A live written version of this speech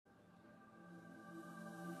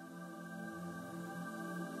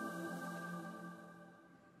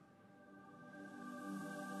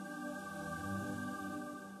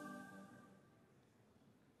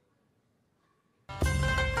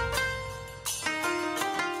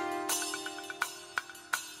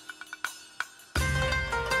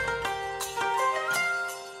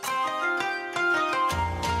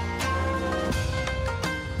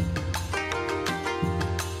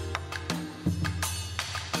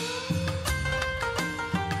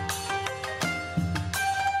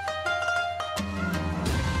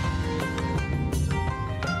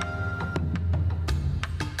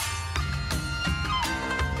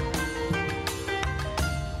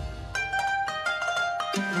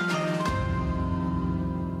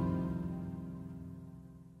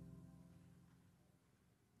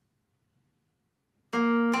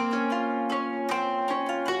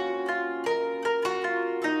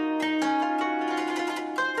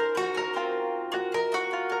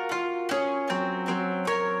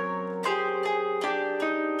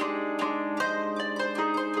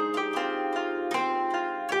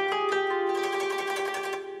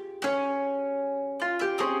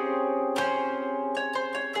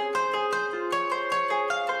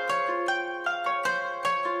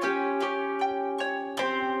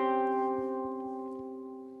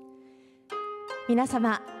皆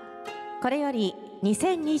様、これより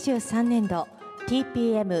2023年度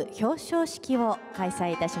TPM 表彰式を開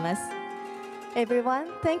催いたします。Everyone,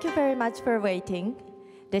 thank you very much for waiting.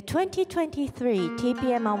 The 2023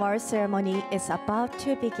 TPMawards ceremony is about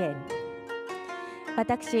to begin.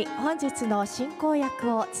 私、本日の進行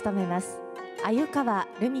役を務めます、鮎川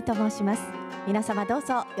留美と申します。皆様どう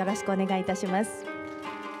ぞよろしくお願いいたします。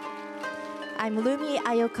I'm Lumi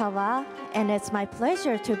Ayukawa, and it's my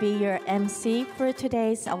pleasure to be your MC for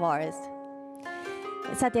today's awards.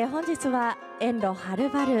 さて本日は遠路は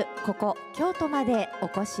るばるここ京都までお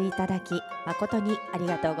越しいただき誠にあり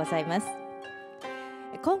がとうございます。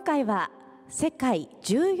今回は世界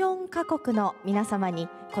14カ国の皆様に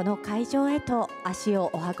この会場へと足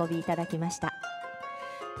をお運びいただきました。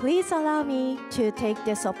Please allow me to take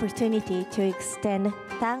this opportunity to extend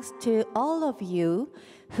thanks to all of you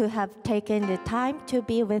who have taken the time to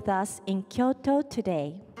be with us in Kyoto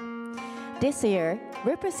today. This year,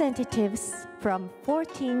 representatives from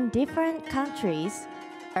 14 different countries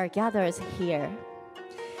are gathered here.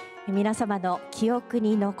 皆様の記憶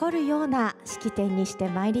に残るような式典にして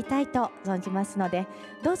まいりたいと存じますので、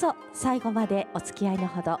どうぞ最後までお付き合いの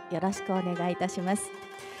ほどよろしくお願いいたします。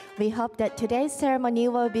We hope that today's ceremony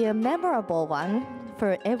will be a memorable one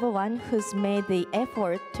for everyone who's made the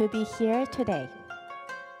effort to be here today.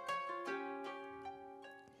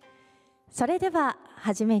 それでは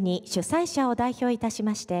はじめに主催者を代表いたし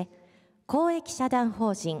まして、公益社団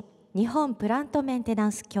法人日本プラントメンテナ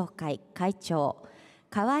ンス協会会長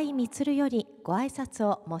河合充よりご挨拶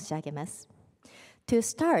を申し上げます。To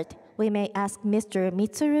start, we may ask Mr.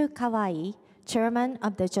 Mitsuru Kawai, Chairman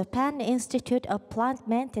of the Japan Institute of Plant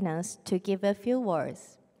Maintenance, to give a few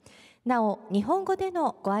words. なお、日本語で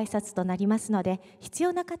のご挨拶となりますので、必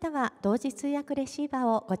要な方は同時通訳レシーバー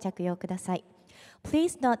をご着用ください。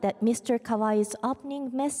Please note that Mr. Kawai's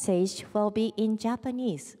opening message will be in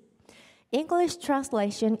Japanese. English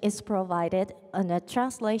translation is provided on the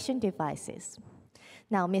translation devices.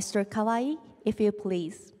 Now, Mr. Kawai, if you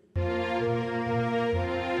please.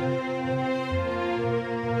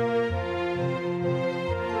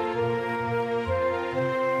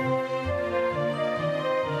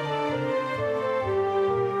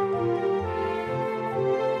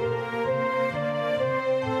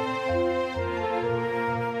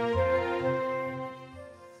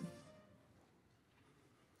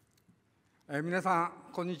 皆さん、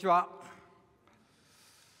こんにちは。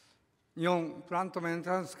日本プラントメンテ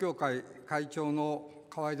ナンス協会会長の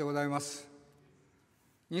河合でございます。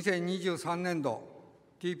2023年度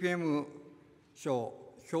TPM 賞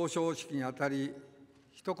表彰式にあたり、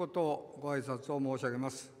一言ご挨拶を申し上げ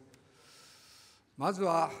ます。まず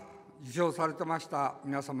は、受賞されてました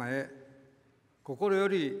皆様へ、心よ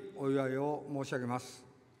りお祝いを申し上げます。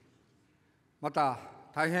また、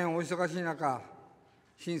大変お忙しい中、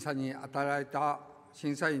審査に当たられた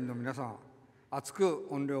審査員の皆様、厚く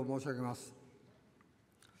御礼を申し上げます。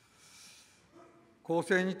公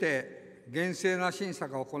正にて厳正な審査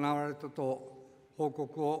が行われたと報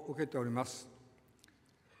告を受けております。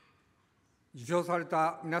受賞され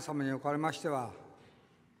た皆様におかれましては、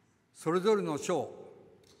それぞれの賞、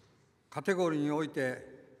カテゴリーにおい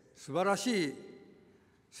て素晴らしい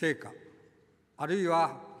成果、あるい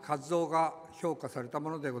は活動が評価された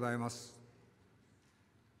ものでございます。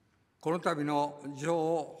この度の受賞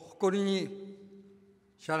を誇りに、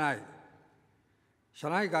社内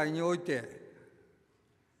外において、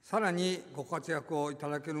さらにご活躍をいた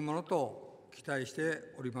だけるものと期待し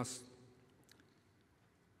ております。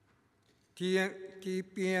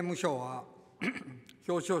TPM 賞は、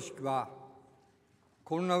表彰式は、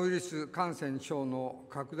コロナウイルス感染症の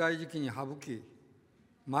拡大時期に省き、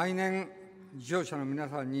毎年、受賞者の皆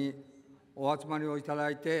さんにお集まりをいただ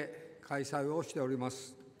いて開催をしておりま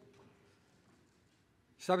す。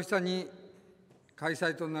久々に開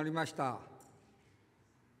催となりました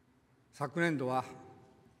昨年度は、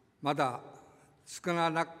まだ少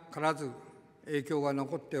なからず影響が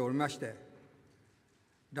残っておりまして、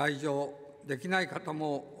来場できない方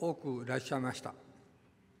も多くいらっしゃいました。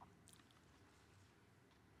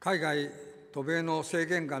海外渡米の制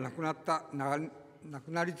限がなく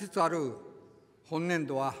なりつつある本年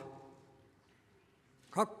度は、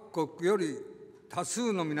各国より多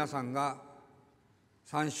数の皆さんが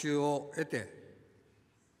参集を得て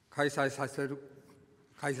開催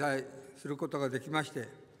することができまして、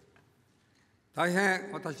大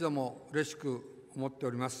変私ども嬉しく思ってお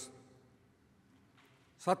ります。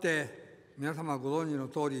さて、皆様ご存知の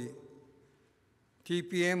とおり、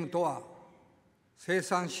TPM とは、生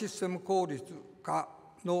産システム効率化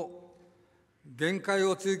の限界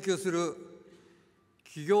を追求する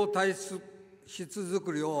企業体質づ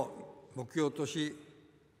くりを目標とし、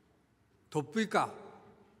トップ以下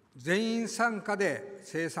全員参加で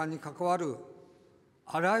生産に関わる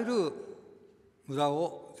あらゆる無駄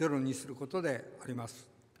をゼロにすることであります。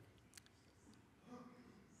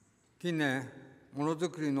近年、ものづ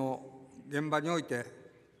くりの現場において、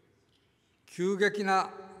急激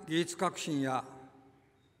な技術革新や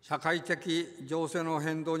社会的情勢の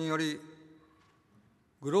変動により、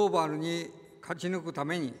グローバルに勝ち抜くた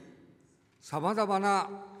めに、さまざまな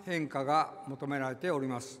変化が求められており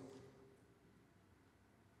ます。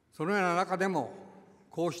そのような中でも、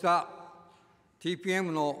こうした TPM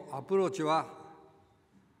のアプローチは、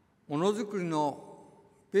ものづくりの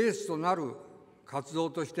ベースとなる活動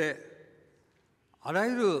として、あら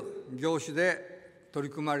ゆる業種で取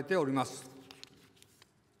り組まれております。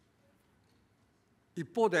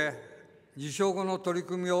一方で、受賞後の取り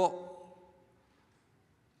組み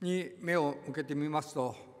に目を向けてみます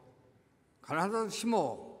と、必ずし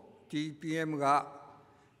も TPM が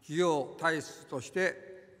企業体質として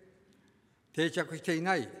定着してい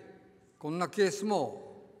ない、こんなケース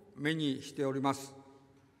も目にしております。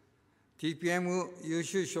TPM 優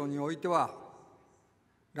秀賞においては、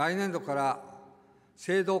来年度から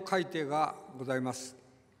制度改定がございます。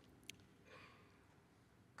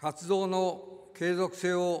活動の継続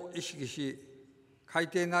性を意識し、改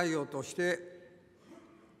定内容として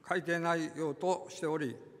お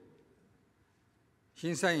り、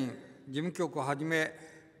審査員、事務局をはじめ、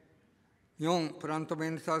日本プラントメ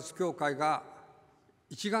ンテナンス協会が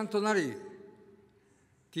一丸となり、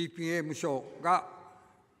TPM 賞が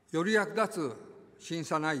より役立つ審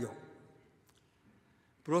査内容、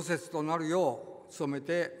プロセスとなるよう努め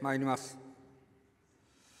てまいります。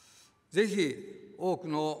ぜひ多く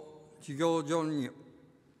の事業所に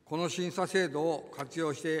この審査制度を活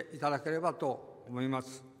用していただければと思いま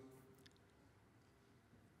す。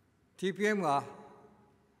TPM は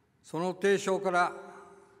その提唱から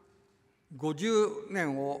50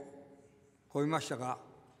年を超えましたが、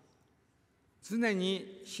常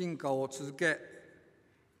に進化を続け、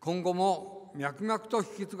今後も脈々と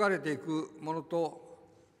引き継がれていくものと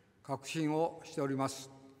確信をしております。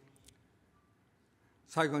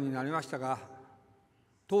最後になりましたが、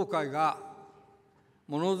当会が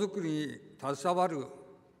ものづくりに携わる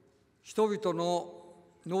人々の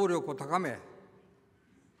能力を高め、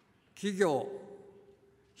企業、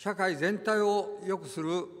社会全体を良くす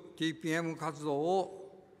る TPM 活動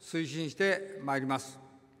を推進してまいります。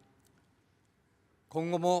今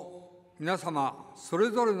後も皆様それ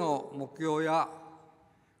ぞれの目標や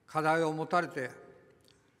課題を持たれて、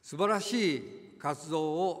素晴らしい活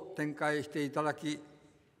動を展開していただき、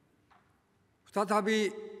再び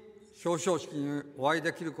表彰式にお会い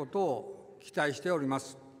できることを期待しておりま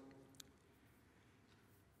す。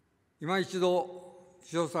今一度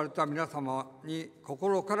受賞された皆様に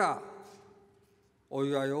心からお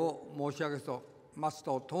祝いを申し上げます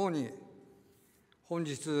とともに、本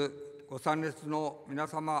日ご参列の皆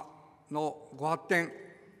様のご発展、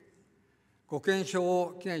ご健勝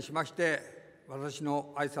を記念しまして、私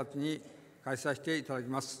の挨拶に返させていただき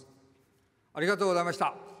ます。ありがとうございまし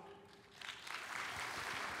た。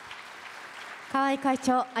河合会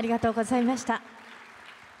長、ありがとうございました。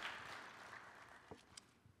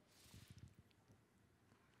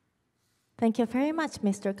Thank you very much,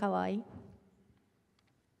 Mr. Kawai.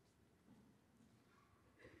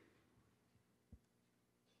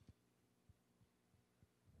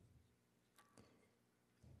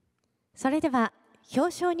 それでは表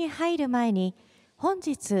彰に入る前に、本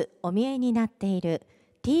日お見えになっている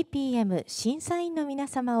TPM 審査員の皆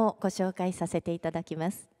様をご紹介させていただき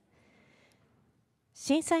ます。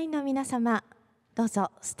審査員の皆様、どうぞ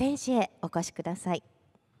ステージへお越しください。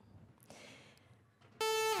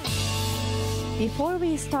Before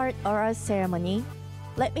we start our ceremony,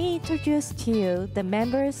 let me introduce to you the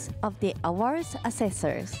members of the awards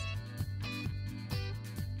assessors.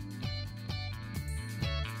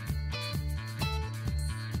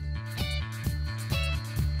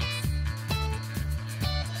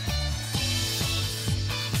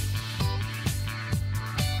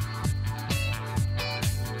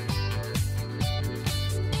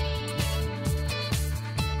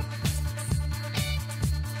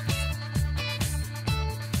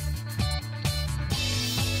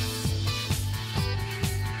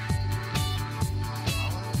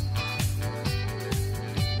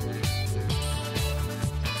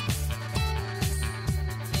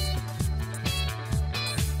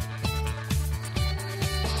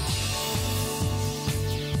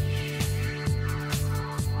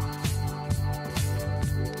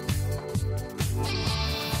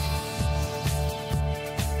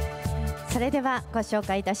 それではご紹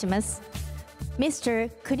介いたします。Mr.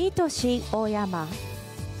 国俊大山、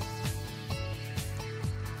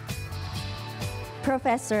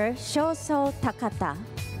Professor 正宗高田、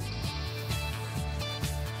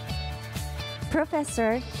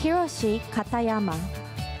Professor 広片山、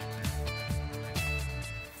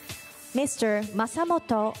Mr. 正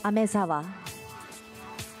本飴沢、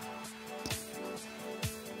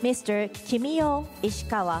Mr. 君代石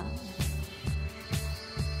川、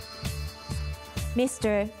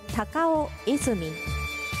Mr. 高尾泉、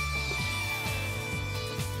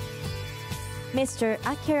Mr.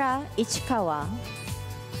 明市川、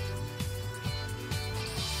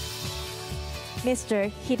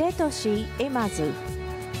Mr. 秀俊今津、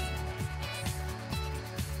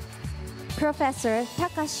Professor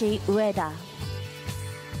高志上田、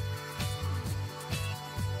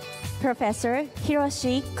Professor 広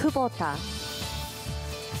志久保田、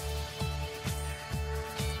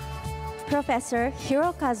Professor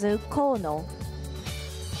広和河野、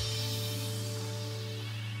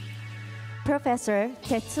Professor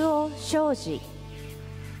哲夫昌司、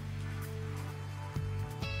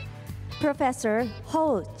Professor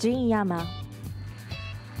侯陣山、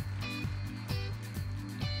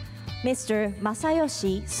Mr. 正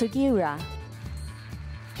義杉浦、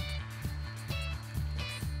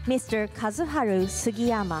Mr. 和春杉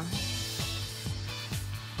山、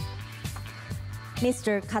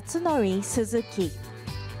Mr. 勝則鈴木、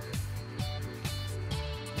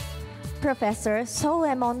Professor 宗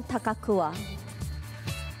右衛門高桑、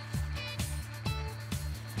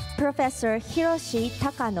Professor 広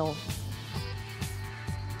高野、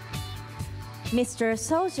Mr.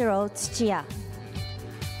 宗次郎土屋、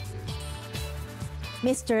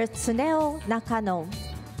Mr. 常雄中野、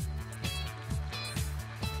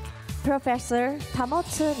Professor 保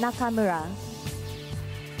中村、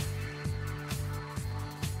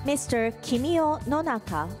Mr. 君代野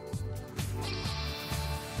中、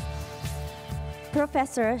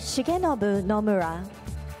Professor 重信野村、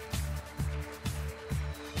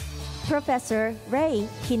Professor レイ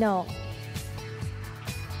日野、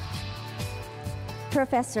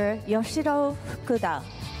Professor 吉郎福田、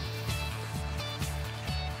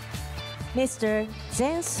Mr.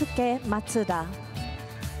 善助松田、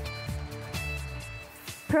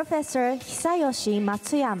Professor 久吉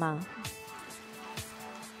松山、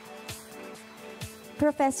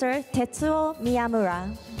Professor 哲夫宮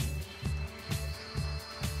村、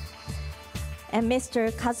and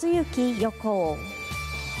Mr. 和幸横尾。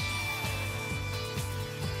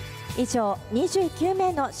以上29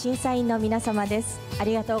名の審査員の皆様です。あ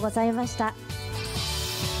りがとうございました。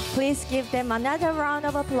Please give them another round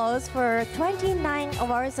of applause for 29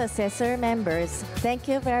 awards assessor members.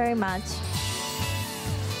 Thank you very much.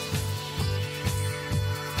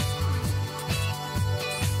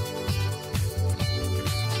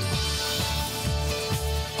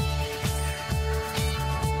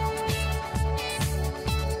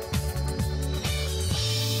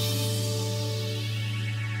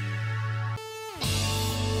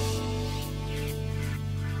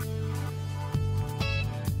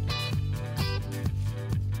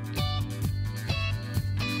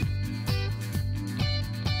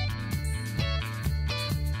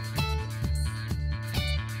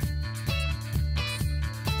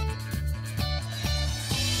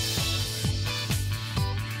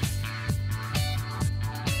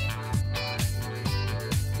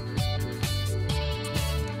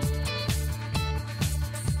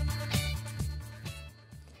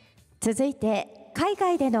 続いて海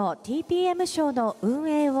外での TPM 賞の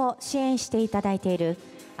運営を支援していただいている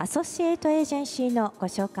アソシエイトエージェンシーのご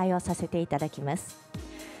紹介をさせていただきます。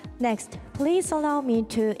Next, please allow me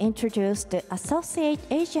to introduce the associate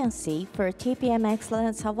agency for TPM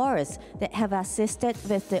Excellence Awards that have assisted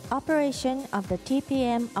with the operation of the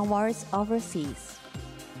TPM Awards overseas.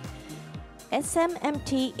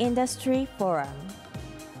 SMMT Industry Forum,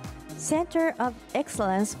 Center of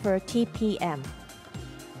Excellence for TPM,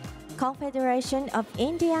 Confederation of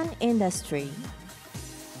Indian Industry,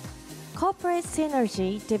 Corporate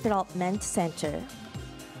Synergy Development Center,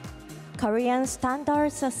 Korean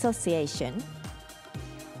Standards Association,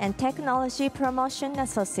 and Technology Promotion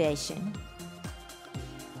Association.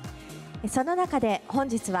 その中で本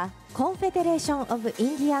日は Confederation of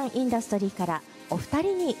Indian Industry からお二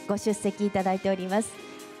人にご出席いただいております。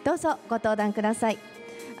どうぞご登壇ください。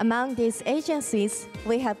Among these agencies,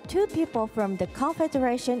 we have two people from the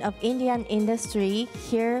Confederation of Indian Industry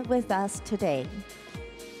here with us today.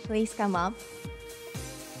 Please come up.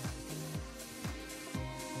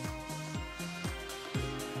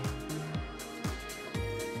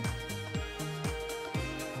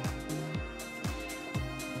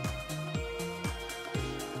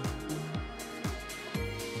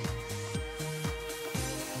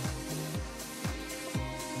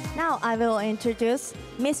 Now I will introduce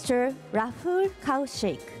Mr. Rahul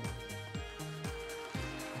Kaushik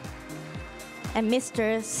and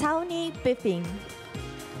Mr. Sauni Bipin.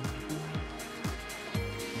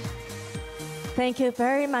 Thank you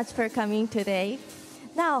very much for coming today.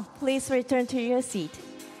 Now, please return to your seat. So,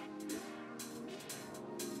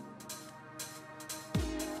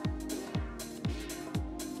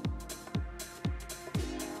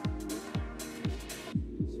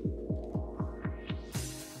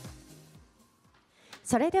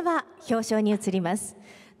 それでは表彰に移ります。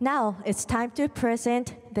Now it's time to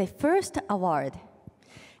present the first award.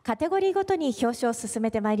 カテゴリーごとに表彰を進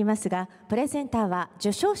めてまいりますが、プレゼンターは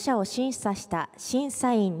受賞者を審査した審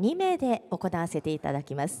査員2名で行わせていただ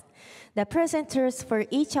きます。The presenters for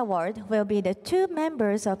each award will be the two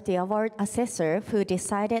members of the award assessor who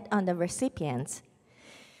decided on the recipients.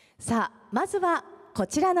 さあ、まずはこ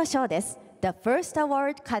ちらの賞です。The first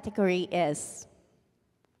award category is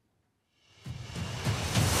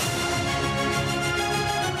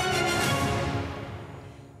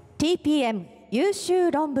TPM 優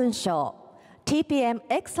秀論文賞 TPM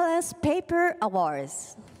Excellence Paper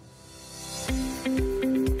Awards。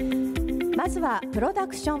 まずはプロダ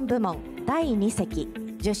クション部門第2席、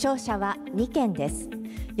受賞者は2件です。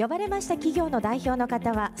呼ばれました企業の代表の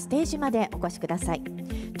方はステージまでお越しください。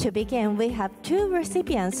To begin, we have two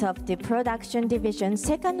recipients of the Production Division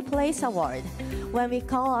Second Place Award. When we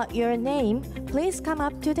call out your name, please come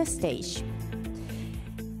up to the stage.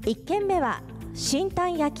 1件目は新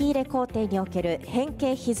炭焼き入れ工程における変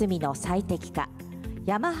形歪みの最適化、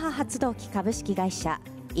ヤマハ発動機株式会社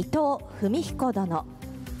伊藤文彦殿。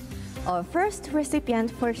Our first recipient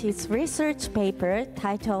for his research paper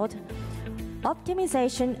titled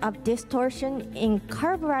Optimization of Distortion in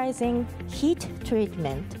Carburizing Heat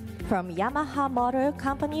Treatment from Yamaha Motor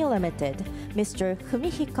Company Limited, Mr.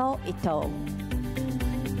 Fumihiko Ito.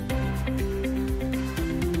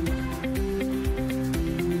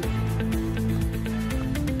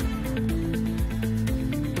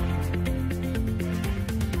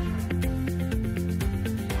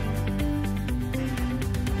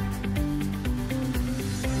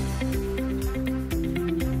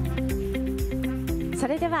そ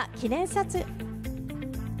れでは記念撮影、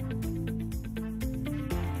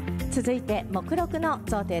続いて目録の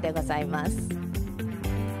贈呈でございます。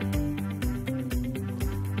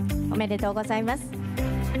おめでとうございます。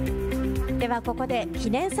ではここで記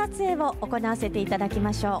念撮影を行わせていただき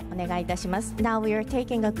ましょう。お願いいたします。Now we are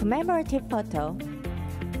taking a commemorative photo.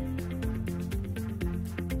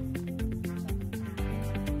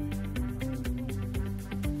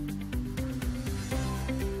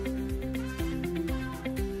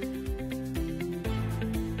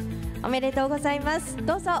おめでとうございます。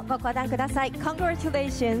どうぞご講談ください。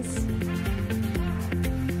Congratulations。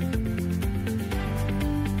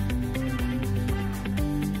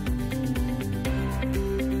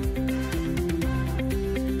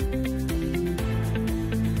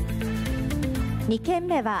2件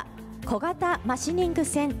目は小型マシニング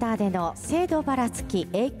センターでの精度ばらつき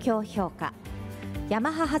影響評価、ヤ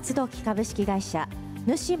マハ発動機株式会社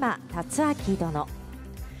主間達明殿。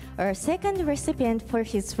Our second recipient for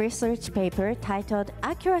his research paper titled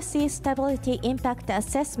Accuracy Stability Impact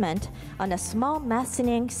Assessment on a Small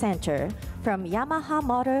Machining Center from Yamaha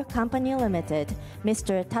Motor Company Limited,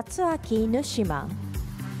 Mr. Tatsuaki Nushima.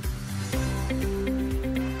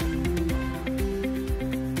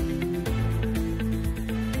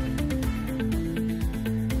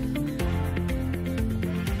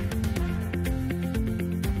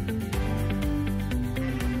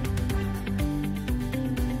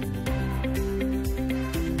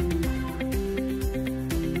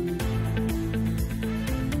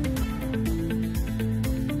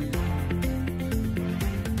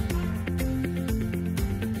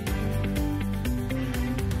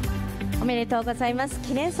おめでとうございます。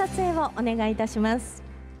記念撮影をお願いいたします。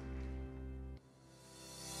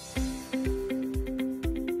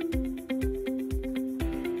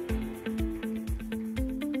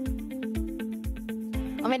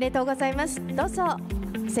おめでとうございます。どうぞ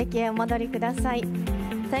席へお戻りください。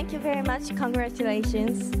Thank you very much.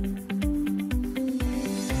 Congratulations.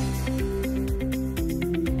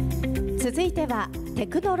 続いてはテ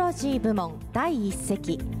クノロジー部門第1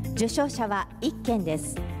席、受賞者は1件で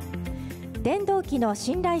す。電動機の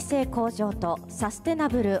信頼性向上とサステナ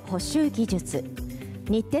ブル補修技術、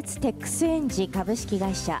日鉄テックスエンジ株式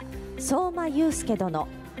会社相馬祐介殿、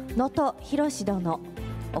能登博殿、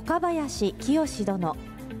岡林清殿、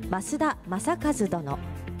増田正和殿。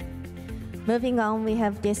Moving on, we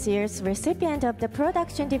have this year's recipient of the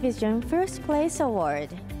Production Division First Place Award.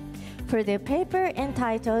 for the paper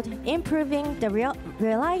entitled Improving the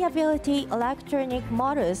Reliability Electronic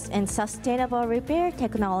Motors and Sustainable Repair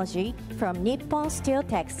Technology from Nippon Steel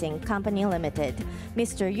Textile Company Limited,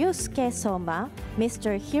 Mr. Yusuke Soma,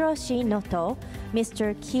 Mr. Hiroshi Noto,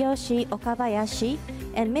 Mr. Kiyoshi Okabayashi,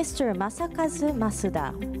 and Mr. Masakazu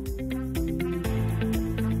Masuda.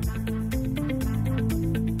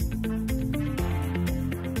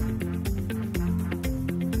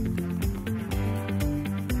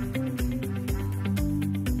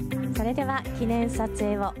それでは記念撮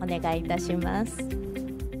影をお願いいたします。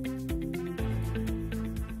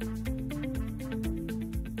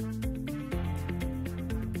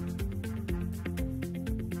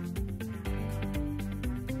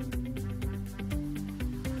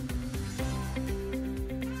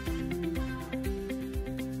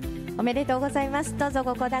おめでとうございます。どうぞ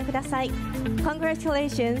ご講談ください。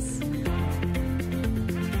Congratulations!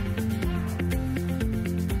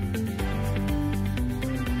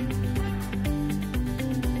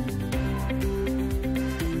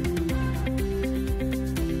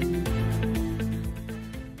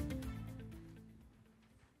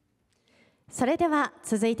 それでは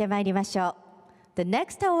続いてまいりましょう。The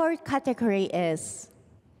next award category is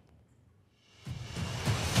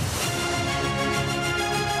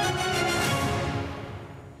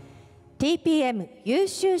TPM 優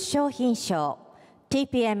秀商品賞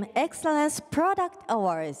TPM Excellence Product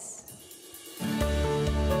Awards。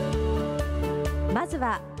 まず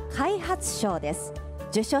は開発賞です。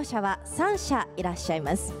受賞者は3社いらっしゃい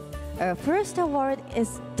ます。Our first award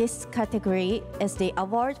is this category is the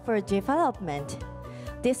award for development.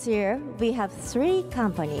 This year we have 3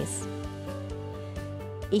 companies.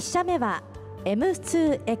 1社目は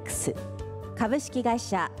M2X 株式会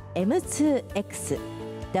社 M2X。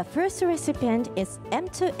 The first recipient is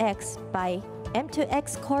M2X by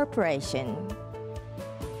M2X Corporation.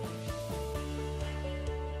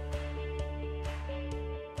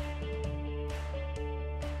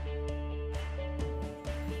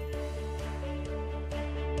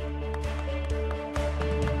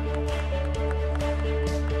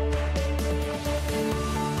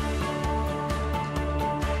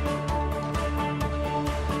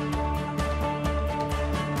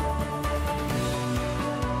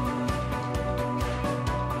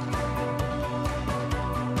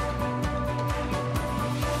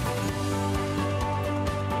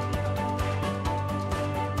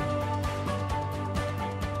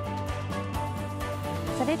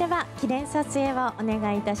 それでは記念撮影をお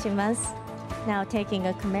願いいたします。Now taking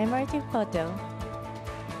a commemorative photo.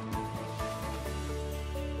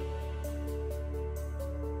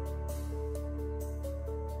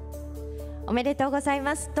 おめでとうござい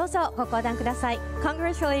ます。どうぞご講談ください。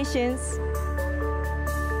Congratulations!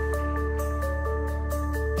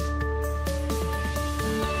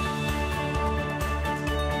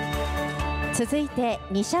 続いて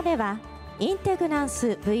2社目はインテグナン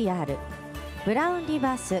ス VRブラウンリ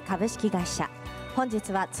バース株式会社。本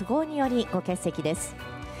日は都合によりご欠席です。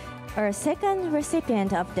Our second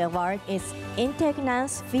recipient of the award is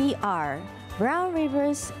Integnance VR Brown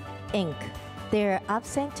Rivers Inc. They are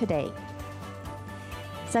absent today.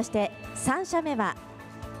 そして3社目は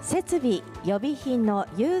設備予備品の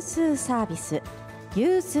融通サービス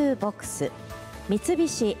融通ボックス三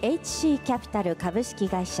菱 HC キャピタル株式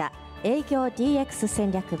会社営業 DX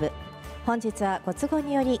戦略部。本日はご都合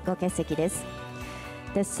によりご欠席です。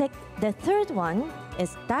The third one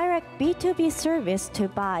is direct B2B service to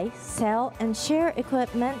buy, sell, and share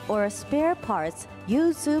equipment or spare parts,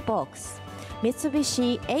 Yuzu Box.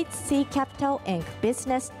 Mitsubishi HC Capital Inc.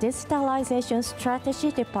 Business Digitalization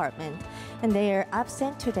Strategy Department, and they are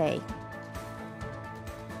absent today.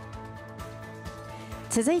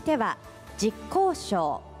 続いては実行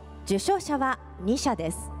賞。受賞者は2社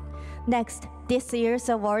です。Next, this year's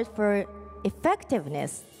award for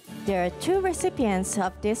effectiveness. There are 2 recipients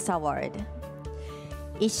of this award.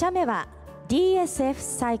 1社目は DSF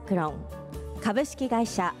Cyclone 株式会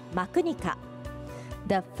社マクニカ。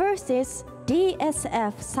The first is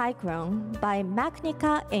DSF Cyclone by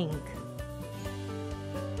Macnica Inc.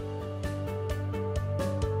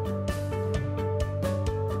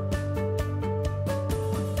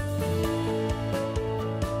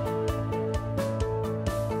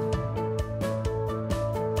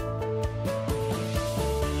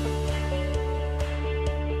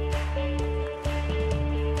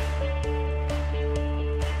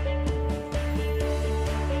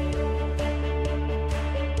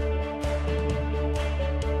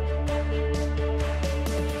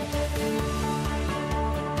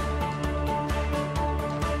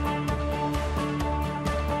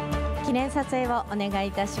 記念撮影をお願い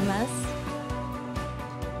いたします。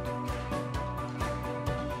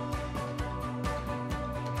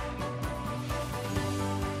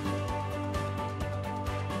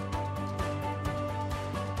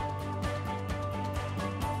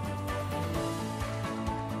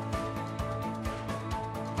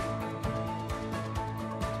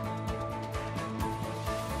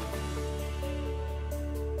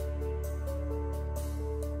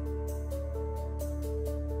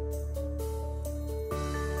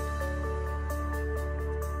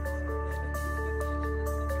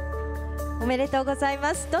めでとうござい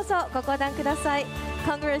ます。どうぞご講談ください。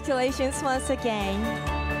Congratulations once again。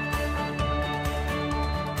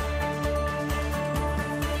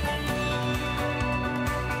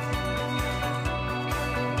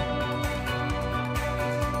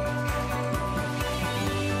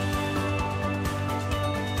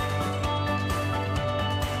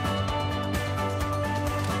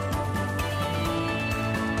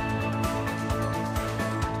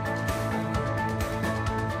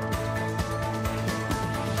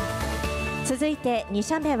続いて2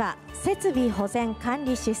社目は設備保全管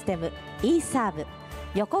理システム e-serve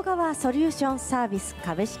横川ソリューションサービス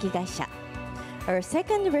株式会社。Our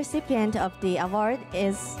second recipient of the award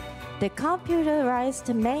is the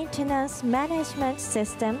computerized maintenance management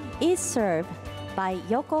system e-serve by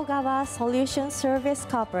横川 Solution Service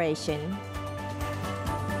Corporation。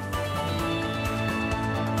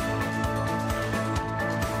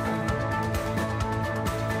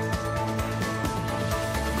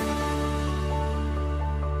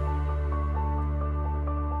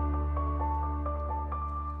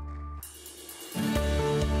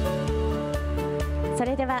そ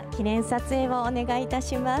れでは記念撮影をお願いいた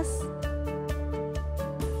します。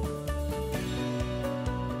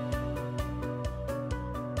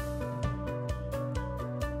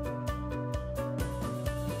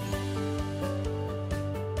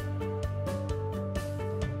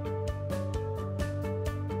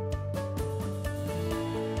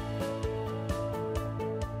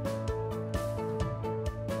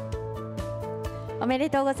おめで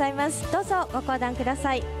とうございます。どうぞご講談くだ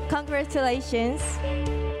さい。Congratulations。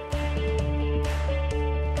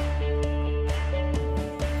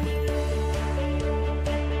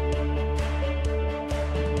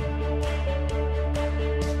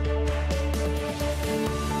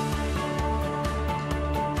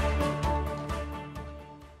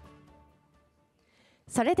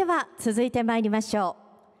それでは続いてまいりましょ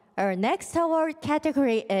う。Our next award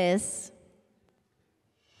category is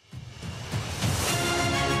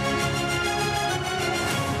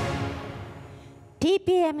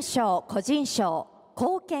TPM 賞個人賞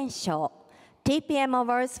貢献賞 TPM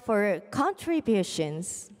Awards for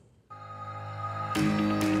Contributions。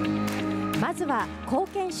 まずは貢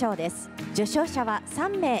献賞です。受賞者は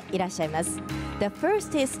3名いらっしゃいます。 The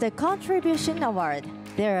first is the Contribution Award.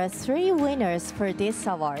 There are 3 winners for this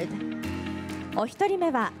award. お一人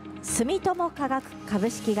目は住友化学株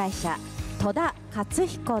式会社戸田克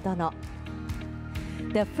彦殿。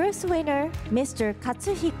 The first winner, Mr.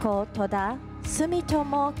 克彦戸田住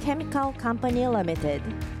友 Chemical Company Limited。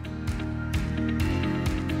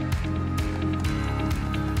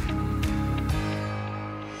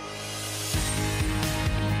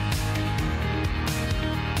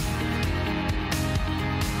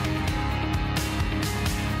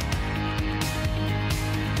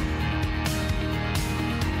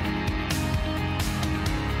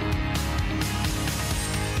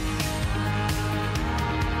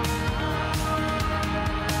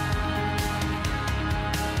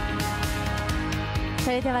 そ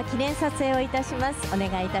れでは記念撮影をいたします。お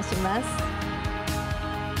願いいたします。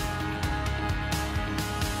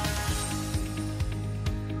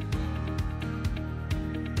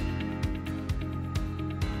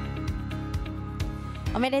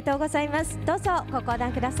おめでとうございます。どうぞご講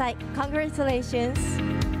談ください。Congratulations。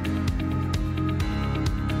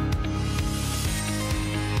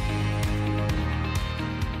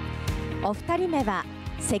 お二人目は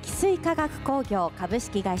積水化学工業株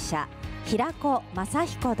式会社平子正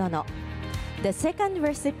彦殿。 The second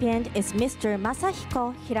recipient is Mr. 正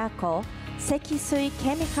彦平子積水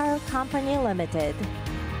Chemical Company Limited。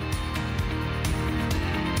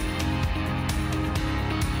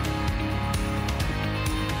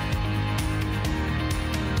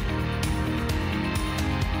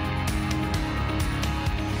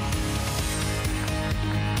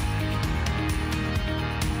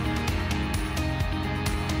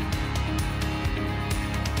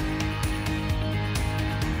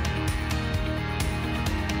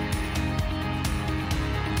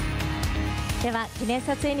 では記念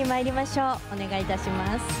撮影に参りましょう。お願いいたし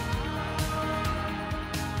ます。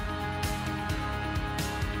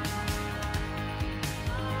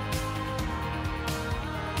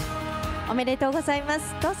おめでとうございま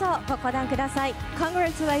す。どうぞご講談ください。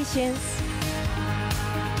Congratulations。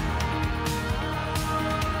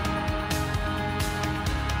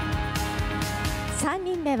 3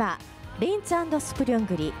人目はリンツ&スプリュン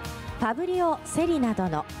グリファブリオ・セリナ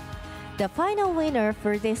殿。The final winner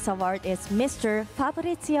for this award is Mr.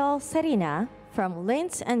 Fabrizio Serina from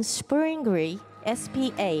Linz and Springry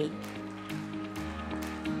SPA。 こ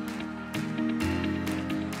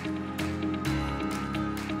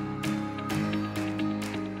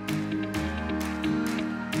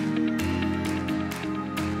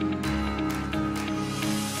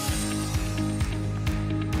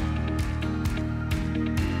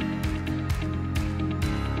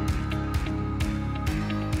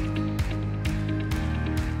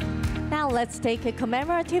Now let's take a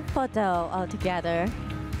commemorative photo all together.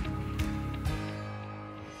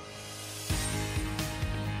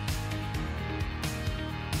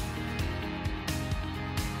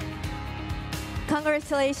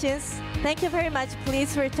 Congratulations. Thank you very much.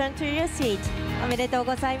 Please return to your seat. おめでとう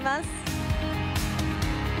ございます。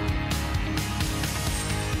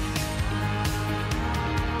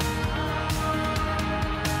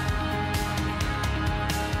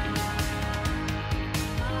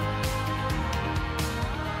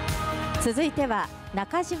続いては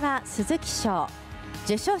中島鈴木賞。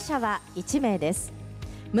受賞者は1名です。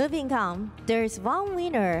Moving on, there is one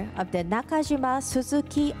winner of the 中島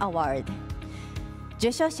Suzuki Award.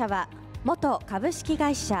 受賞者は元株式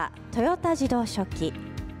会社トヨタ自動食器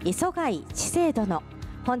磯貝知世殿。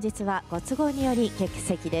本日はご都合により欠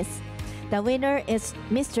席です。The winner is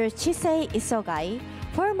Mr. Chisei Isogai,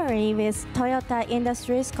 formerly with Toyota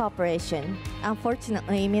Industries Corporation.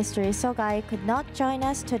 Unfortunately, Mr. Isogai could not join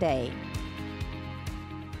us today.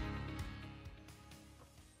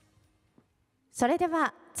 それで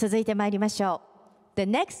は続いてまいりましょう。The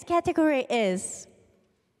next category is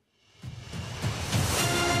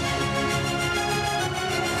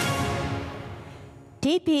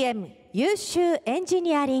TPM 優秀エンジ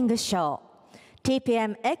ニアリング賞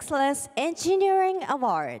TPM Excellence Engineering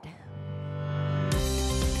Award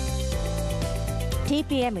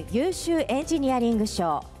TPM 優秀エンジニアリング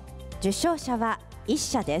賞受賞者は1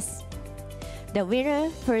社です。The winner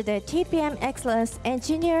for the TPM Excellence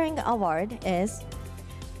Engineering Award is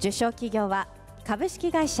受賞企業は株式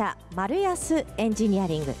会社丸安エンジニア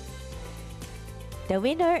リング。The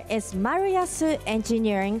winner is 丸安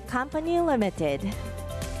Engineering Company Limited.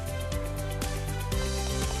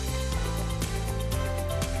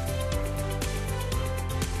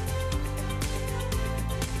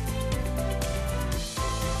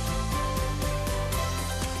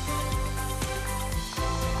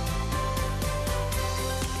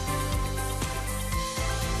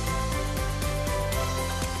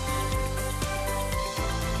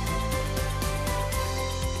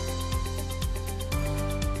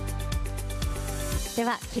 で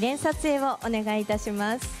は記念撮影をお願いいたし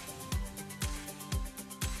ます。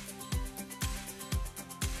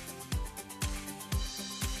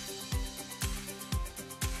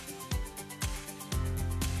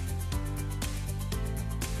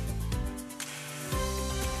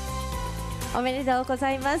おめでとうご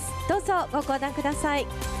ざいます。どうぞご講談ください。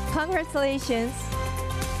Congratulations。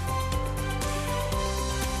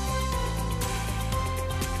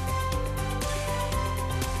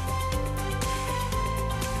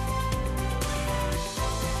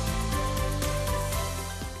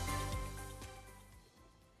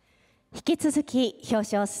引き続き表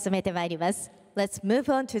彰を進めてまいります。Let's move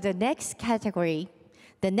on to the next category.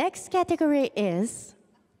 The next category is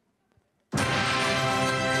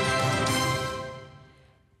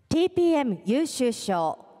TPM 優秀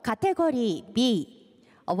賞カテゴリー B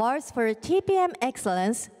Awards for TPM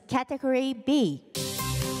Excellence Category B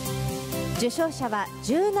受賞者は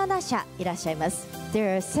17社いらっしゃいます。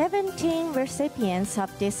There are 17 recipients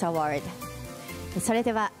of this award. それ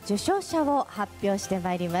では受賞者を発表して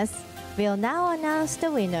まいります。We'll now announce the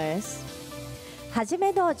winners. はじ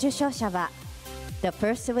めの受賞者は The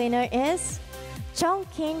first winner is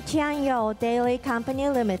Chongqing Tianyou Daily Company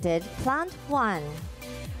Limited Plant 1.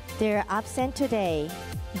 They're absent today.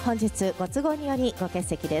 本日ご都合によりご欠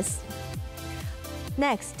席です。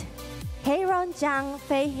Next, Heilongjiang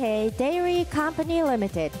Feihei Dairy Company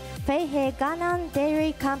Limited Feihei Ganan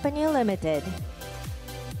Dairy Company Limited.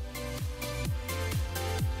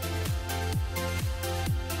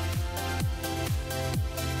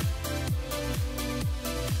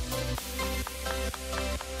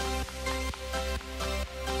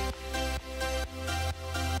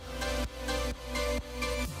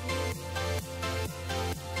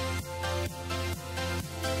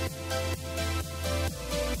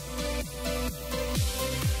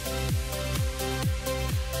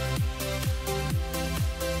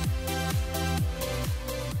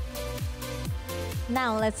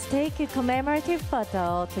 Now let's take a commemorative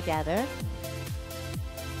photo together.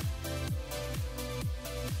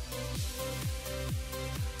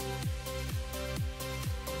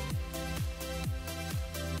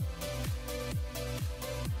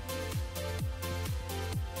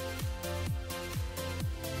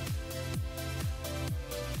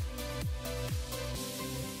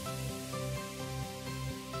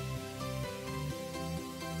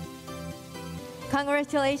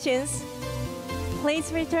 Congratulations.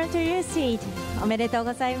 Please return to your seat. おめでとう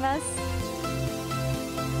ございます。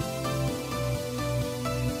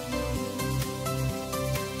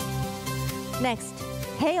Next,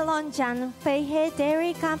 Heilongjiang Feihei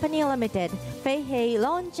Dairy Company Limited.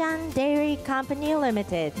 Heilongjiang Dairy Company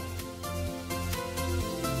Limited.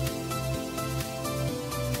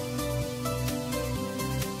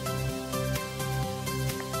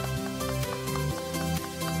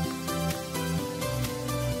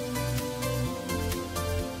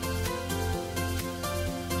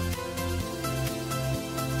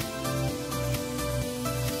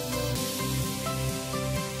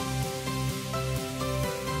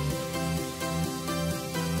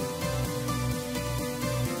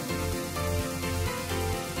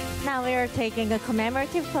 Now we are taking a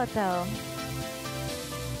commemorative photo.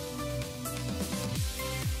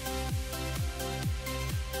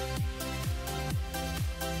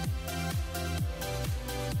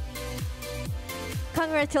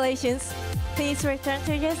 Congratulations. Please return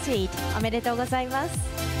to your seat. おめでとうございます。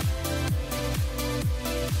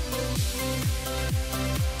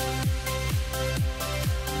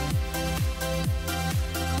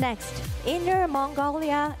Next, Inner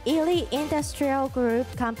Mongolia Ili Industrial Group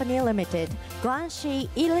Company Limited, Guangxi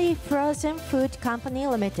Ili Frozen Food Company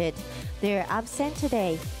Limited. They're absent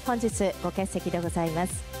today. 本日ご欠席でございま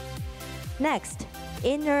す。Next,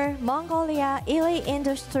 Inner Mongolia Ili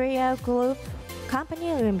Industrial Group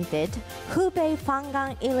Company Limited, Hubei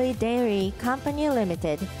Fangan Ili Dairy Company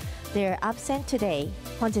Limited. They're absent today.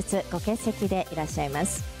 本日ご欠席でいらっしゃいま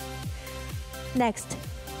す。Next,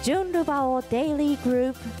 Junlubao Daily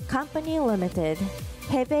Group Company Limited,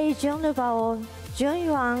 Hebei Junlubao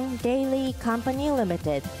Junyuan Daily Company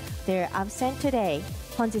Limited. They're absent today.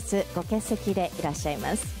 本日ご欠席でいらっしゃい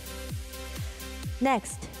ます。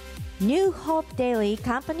Next, New Hope Daily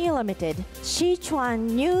Company Limited,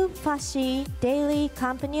 Sichuan New Fashi Daily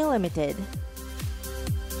Company Limited.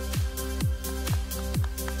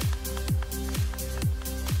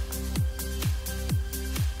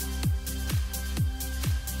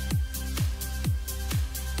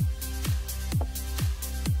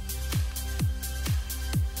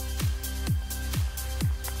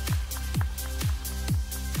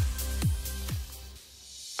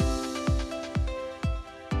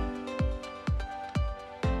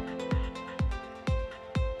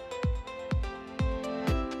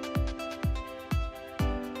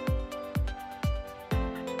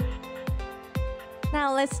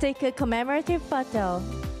 Now let's take a commemorative photo.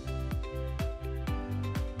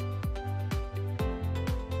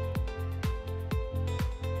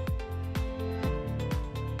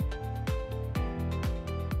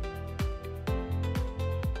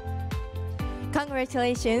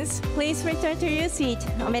 Congratulations. Please return to your seat.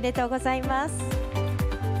 おめでとうございます。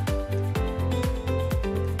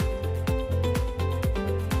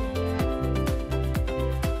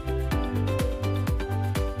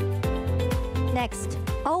Next,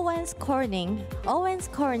 Owens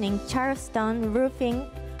Corning Charleston Roofing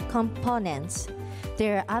Components.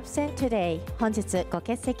 They're absent today. 本日ご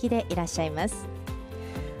欠席でいらっしゃいます。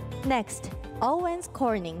Next, Owens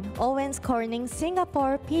Corning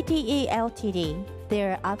Singapore Pte Ltd.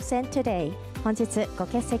 They're absent today. 本日ご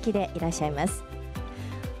欠席でいらっしゃいます。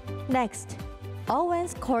Next,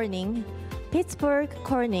 Owens Corning Pittsburgh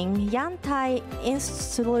Corning Yantai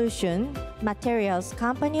Insolution Materials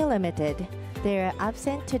Company Limited. They're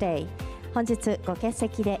absent today. 本日ご欠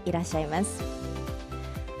席でいらっしゃいます。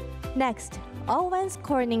Next, Owens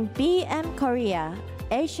Corning BM Korea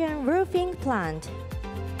Asian Roofing Plant.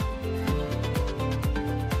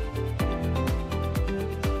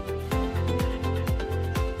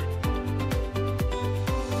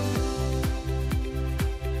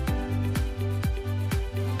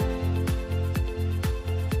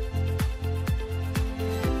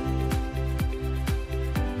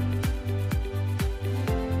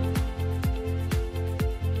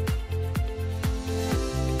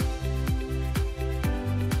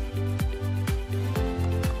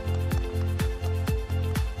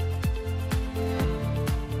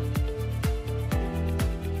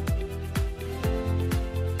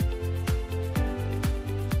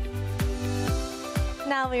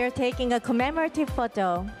 Now we are taking a commemorative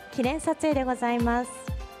photo. 記念撮影でございます。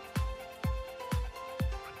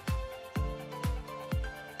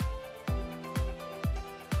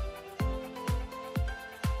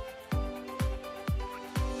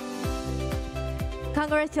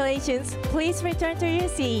Congratulations. Please return to your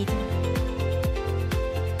seat.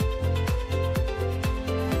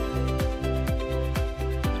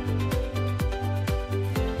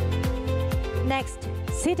 Next,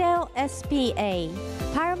 Sidel SPA,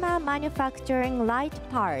 Parma Manufacturing Light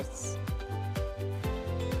Parts.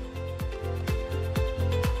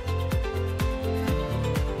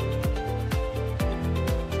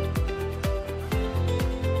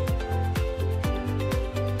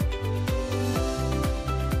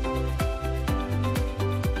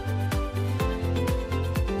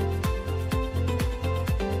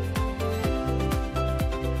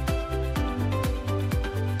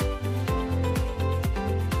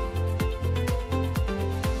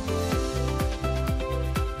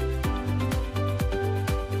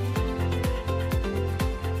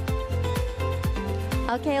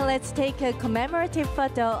 Okay, let's take a commemorative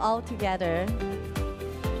photo all together.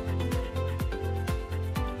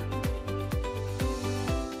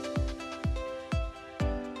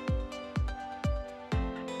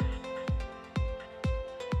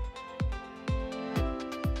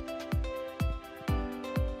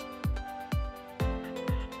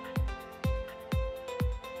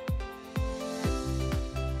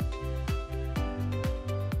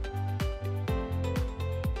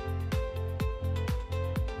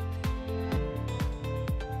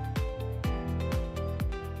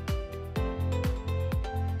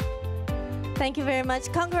 Thank you very much.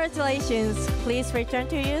 Congratulations. Please return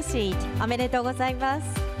to your seat. おめでとうございま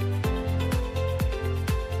す。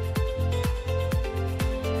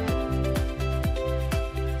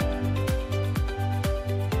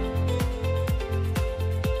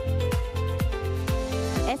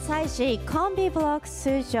SIG コンビブロック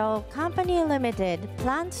数条 Company Limited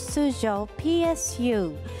Plant 数条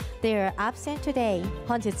PSU They are absent today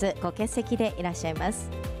本日ご欠席でいらっしゃいま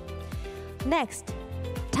す。 Next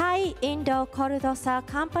Thai Indo Cordosa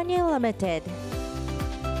Company Limited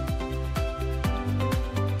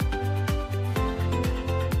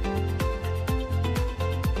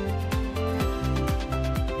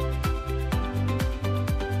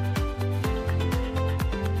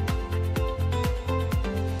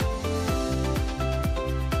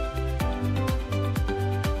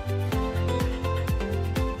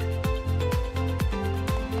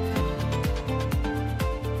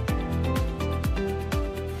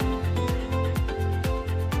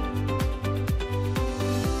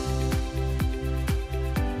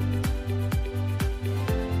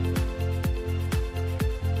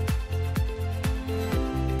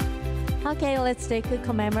Okay, let's take a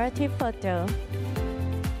commemorative photo.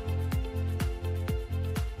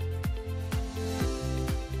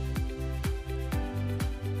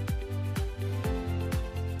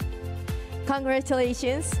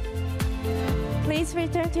 Congratulations. Please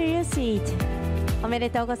return to your seat. おめで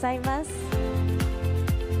とうございます。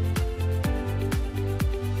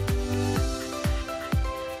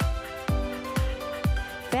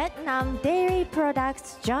Vietnam Dairy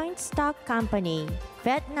Products Joint Stock Company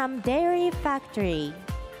Vietnam Dairy Factory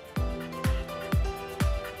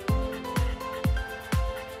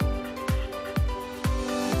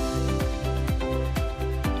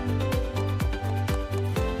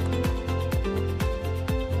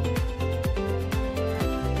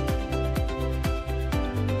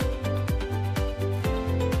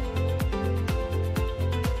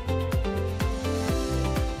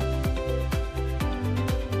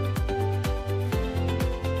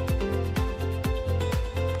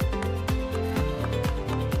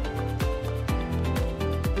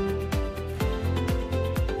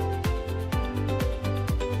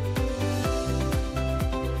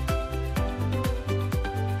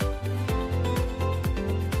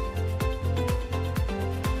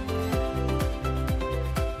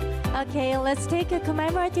Okay, let's take a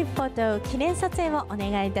commemorative photo. 記念撮影をお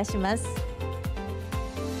願いいたします。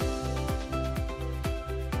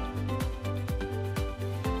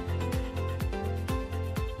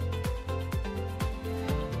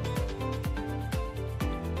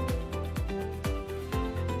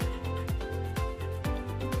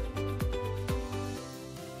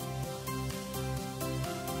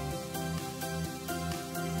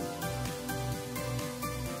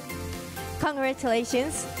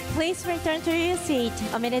Congratulations. Please return to your seat.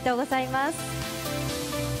 おめでとうございます。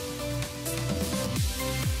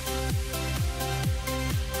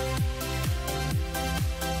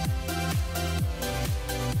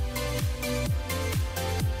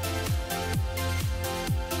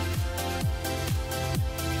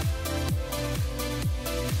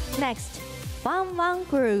Next, One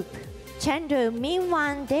Group, Chengdu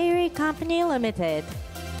Minwan Dairy Company Limited.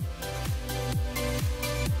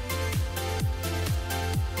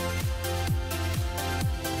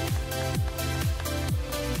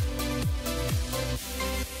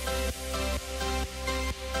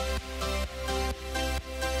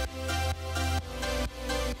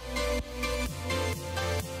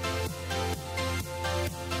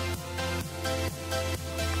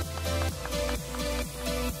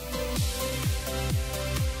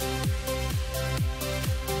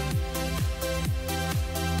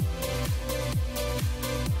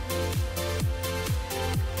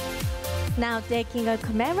 Now taking a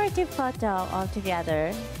commemorative photo all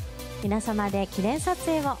together. 皆様で記念撮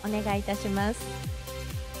影をお願いいたします。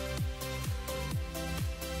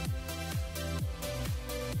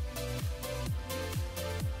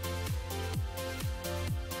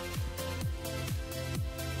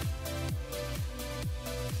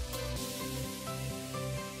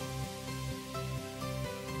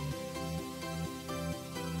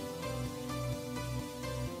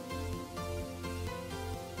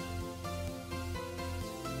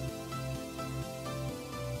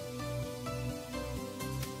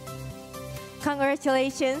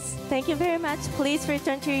Congratulations. Thank you very much. Please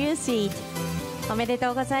return to your seat. おめで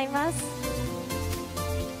とうございます。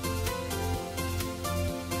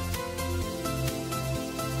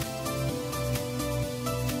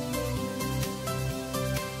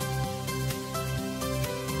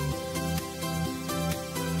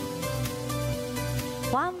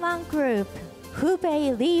One Group,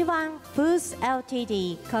 Hubei Liwan Foods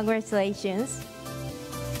Ltd. Congratulations.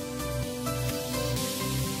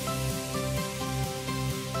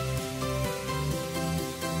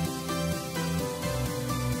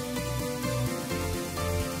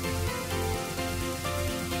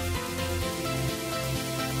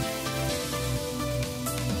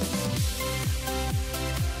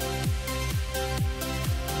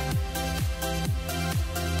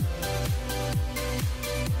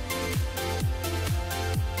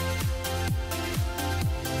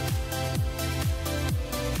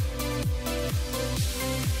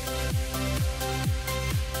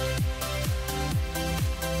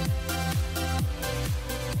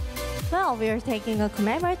 Well, we are taking a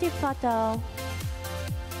commemorative photo.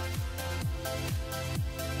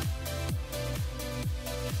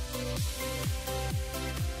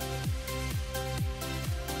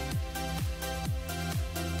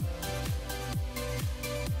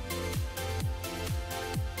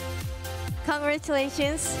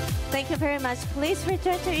 Congratulations. Thank you very much. Please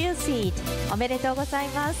return to your seat. おめでとうござい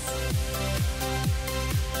ます。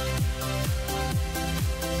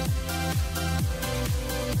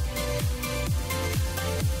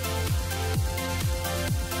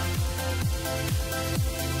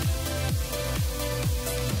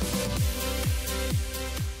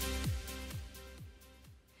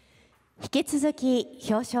引き続き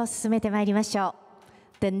表彰を進めてまいりましょ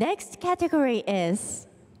う。The next category is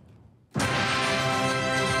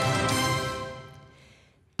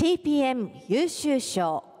TPM 優秀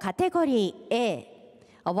賞カテゴリー A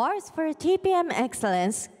Awards for TPM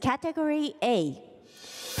Excellence Category A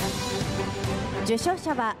受賞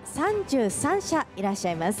者は33社いらっし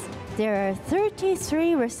ゃいます。There are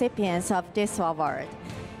 33 recipients of this award.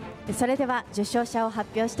 それでは受賞者を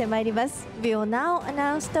発表してまいります。We will now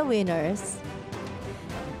announce the winners.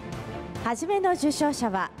 はじめの受賞者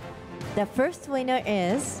は The first winner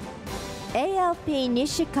is ALP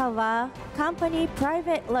西川 Company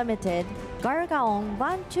Private Limited Gargaon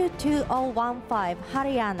 122015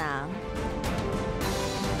 Haryana.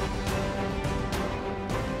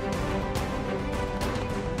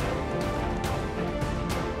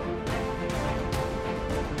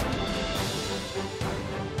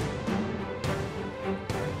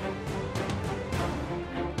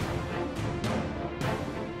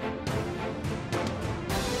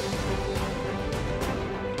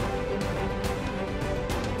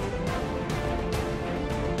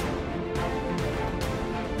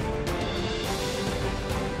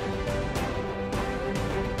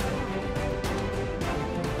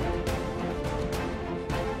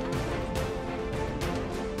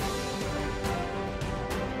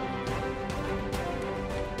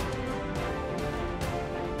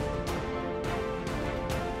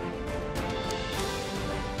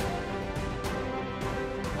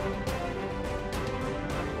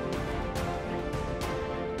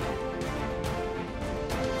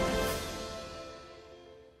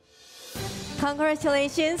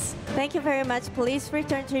 Congratulations. Thank you very much. Please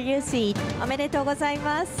return to your seat. おめでとうござい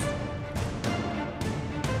ます。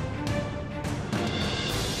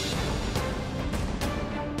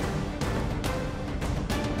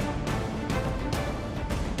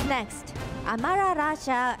Next, Amara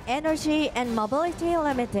Raja Energy and Mobility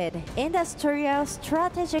Limited Industrial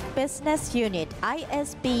Strategic Business Unit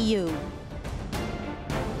ISBU.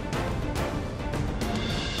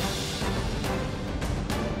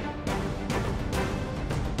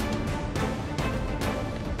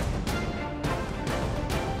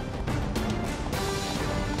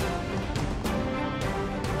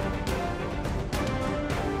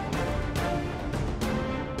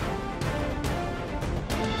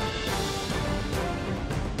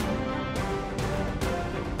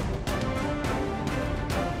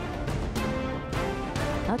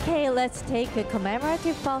 Okay, let's take a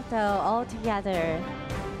commemorative photo all together.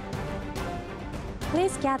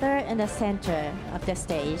 Please gather in the center of the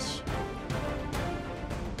stage.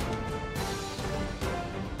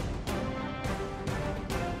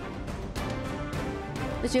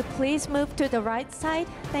 Would you please move to the right side?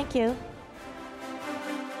 Thank you.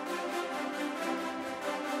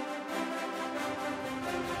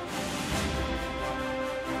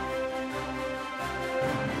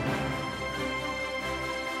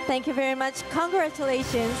 Thank you very much.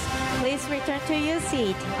 Congratulations. Please return to your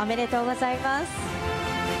seat. おめでとうございます。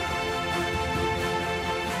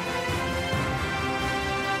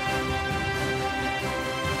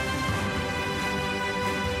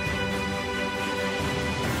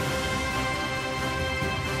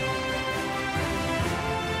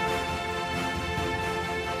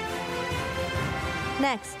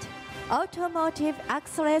Next, Automotive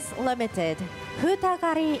Axles Limited,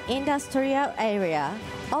 Futagari Industrial Area,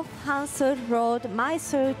 off Hansur Road,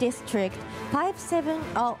 Mysore District,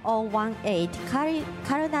 57018,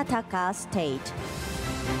 Karnataka State.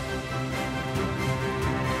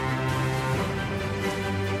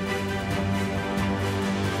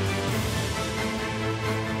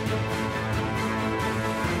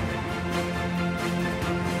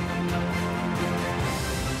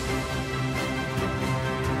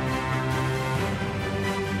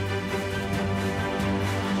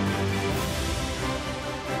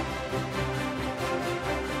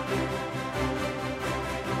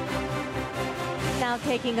 Now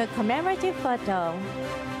taking a commemorative photo.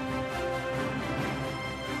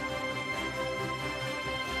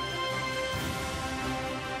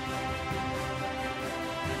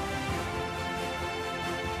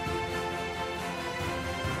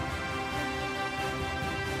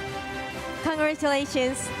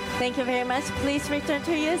 Congratulations. Thank you very much. Please return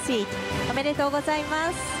to your seat. おめでとうござい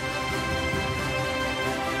ます。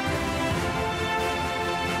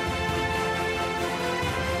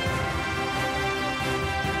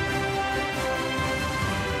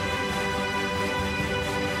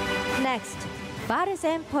Next,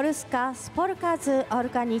 Barzen Polska Spolka z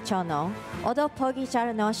Organiczoną,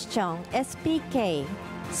 Odopogiczalną SPK,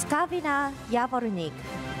 Skawina Jawornik.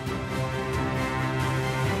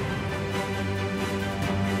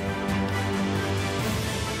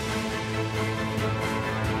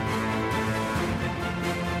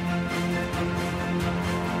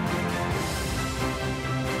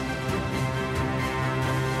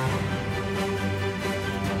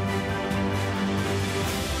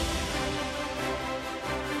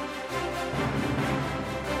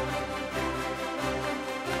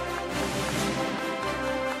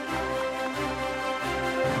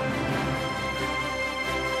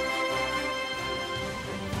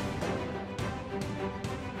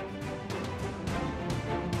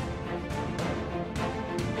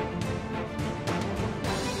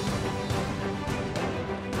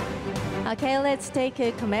 Okay, let's take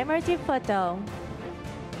a commemorative photo.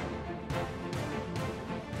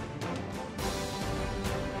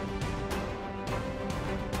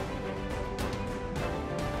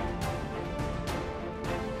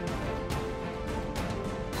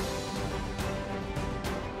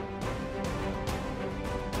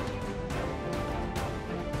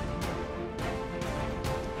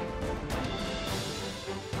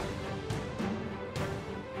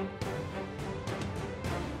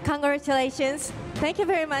 Congratulations. Thank you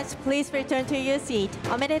very much. Please return to your seat.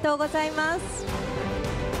 おめでとうございます。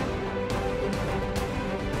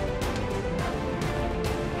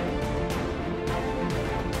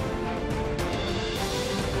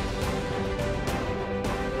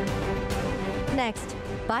Next,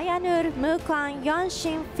 Bayanur Mukwan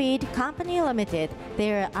Yonshin Feed Company Limited.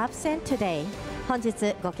 They are absent today. 本日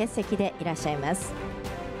ご欠席でいらっしゃいます。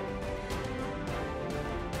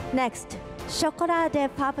Next, Chocolate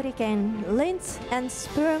Fabriken Linz and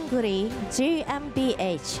Sprungli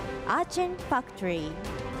GmbH, Aachen Factory.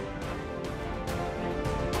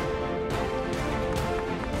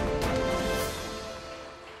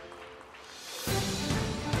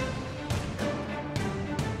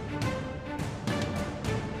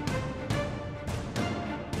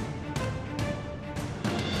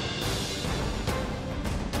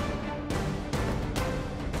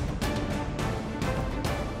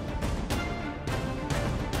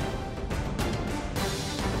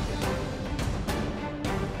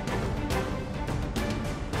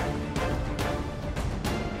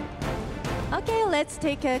 Okay, let's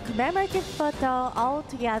take a commemorative photo all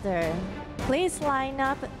together. Please line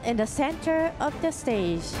up in the center of the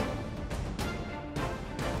stage.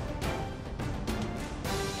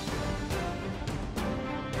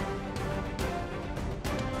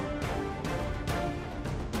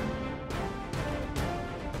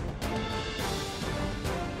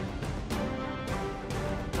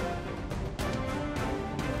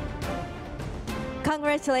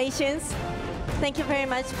 Congratulations. Thank you very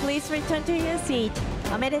much. Please return to your seat.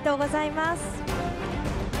 おめでとうございます。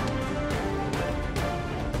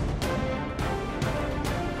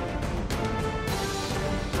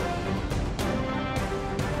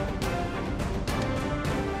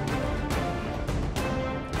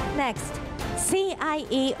Next,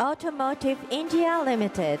 CIE Automotive India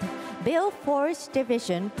Limited, Bill Forge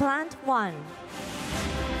Division, Plant 1.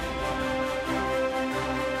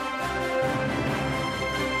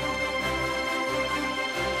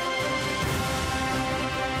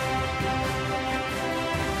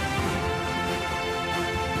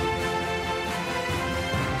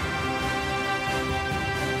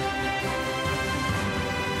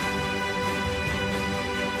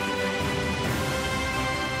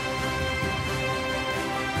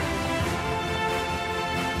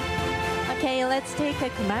 Okay, let's take a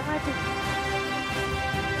commemorative.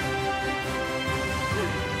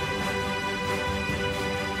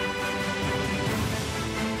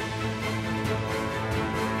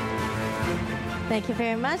 Thank you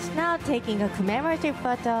very much. Now taking a commemorative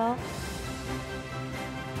photo.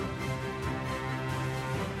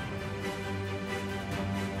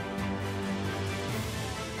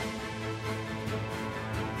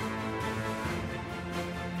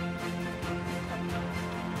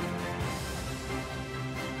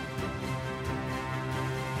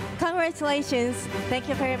 Congratulations. Thank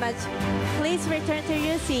you very much. Please return to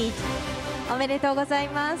your seat. おめでとうござい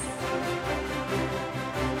ます。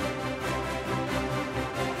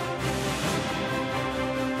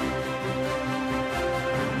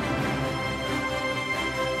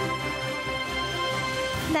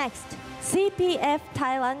Next, CPF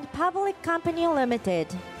Thailand Public Company Limited,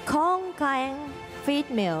 Khong Kaeng Feed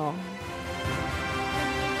Mill.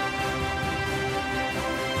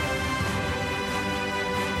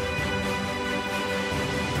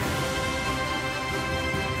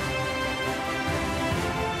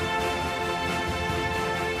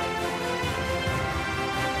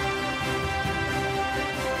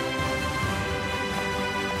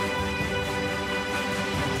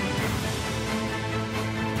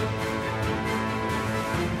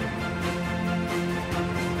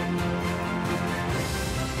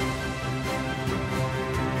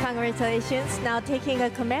 Congratulations. Now taking a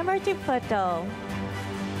commemorative photo.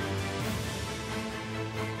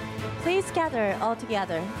 Please gather all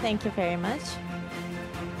together. Thank you very much.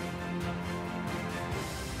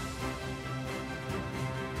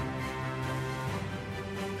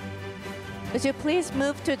 Would you please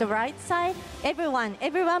move to the right side? Everyone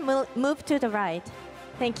move to the right.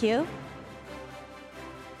 Thank you.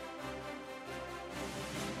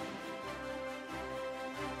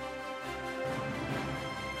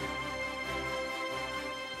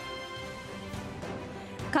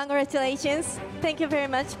 Congratulations. Thank you very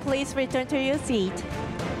much. Please return to your seat.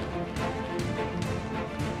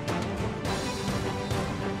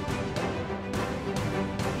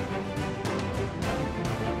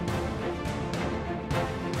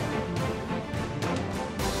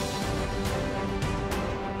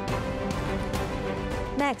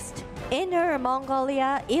 Next, Inner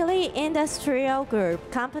Mongolia Ili Industrial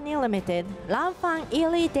Group Company Limited, Lanfang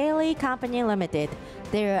Ili Daily Company Limited.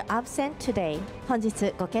 They are absent today. 本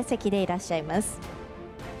日ご欠席でいらっしゃいます。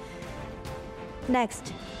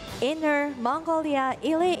Next, Inner Mongolia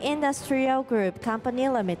Ili Industrial Group Company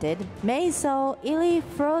Limited, Meizo Ili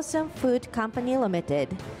Frozen Food Company Limited.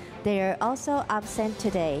 They are also absent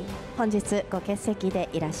today. 本日ご欠席で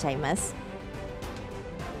いらっしゃいます。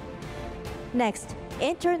Next,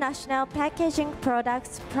 International Packaging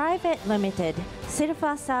Products Private Limited,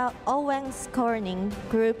 Silvassa Owens Corning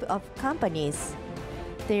Group of Companies.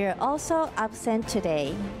 They are also absent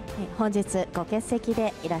today. 本日ご欠席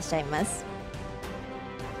でいらっしゃいます。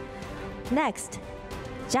Next,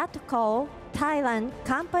 Jatco Thailand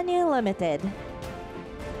Company Limited.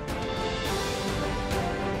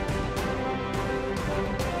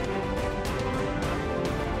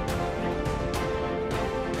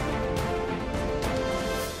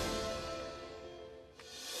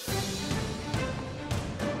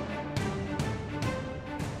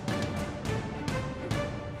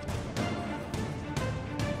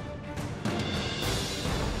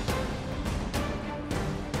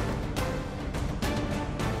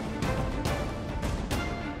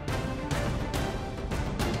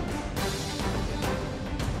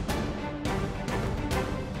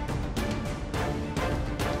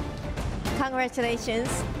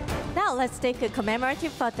 Congratulations. Now let's take a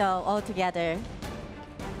commemorative photo all together.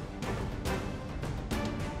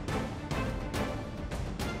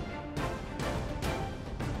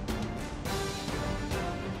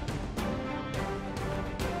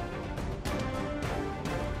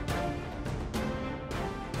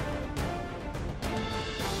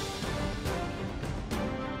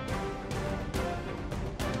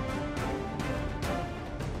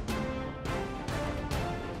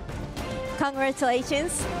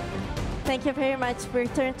 Congratulations. Thank you very much.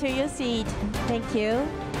 Return to your seat. Thank you.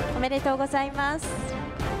 おめでとうございます。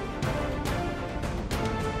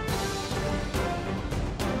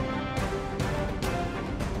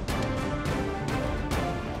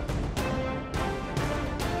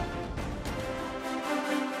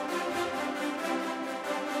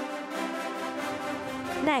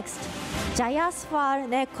Next, Jayaspal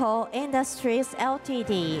Neko Industries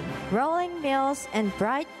Ltd, Rolling Mills and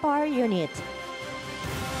Bright Bar Unit.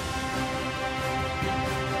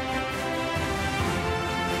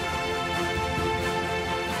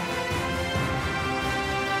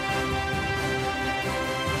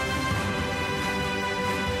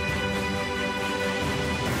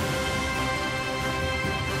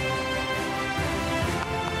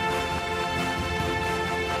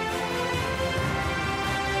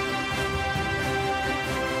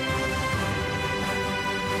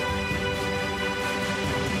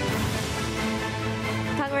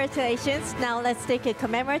 Congratulations. Now let's take a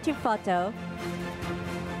commemorative photo.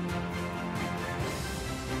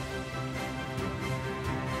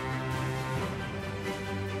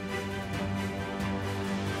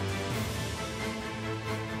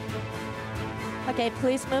 Okay,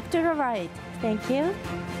 please move to the right. Thank you.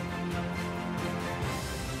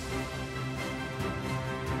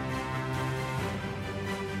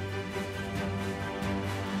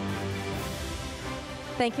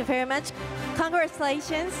 Thank you very much.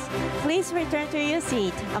 Congratulations. Please return to your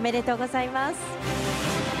seat. おめでとうございます。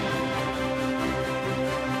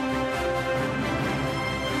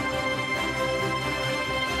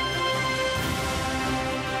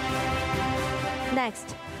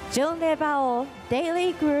Next, Junlebao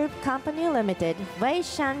Daily Group Company Limited,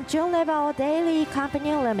 Weishan Junlebao Daily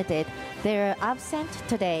Company Limited. They are absent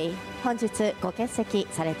today. 本日ご欠席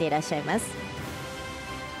されていらっしゃいます。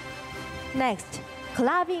Next,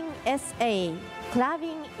 Clubbing SA,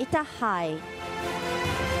 Clubbing Itahai.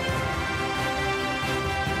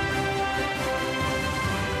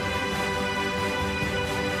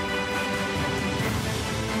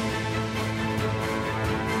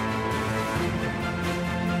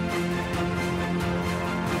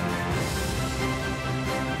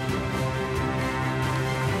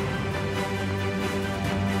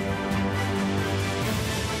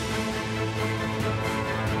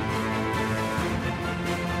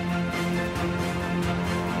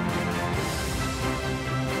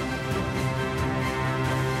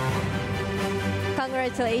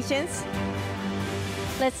 Congratulations.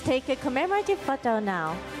 Let's take a commemorative photo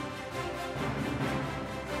now.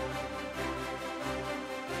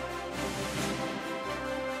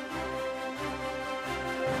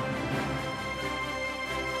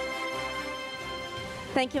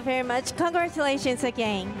 Thank you very much. Congratulations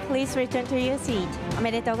again. Please return to your seat. お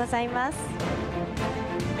めでとうございます。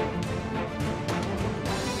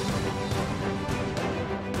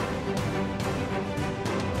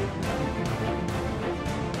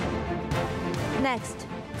Next,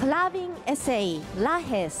 Clubbing SA,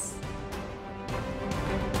 Lajes.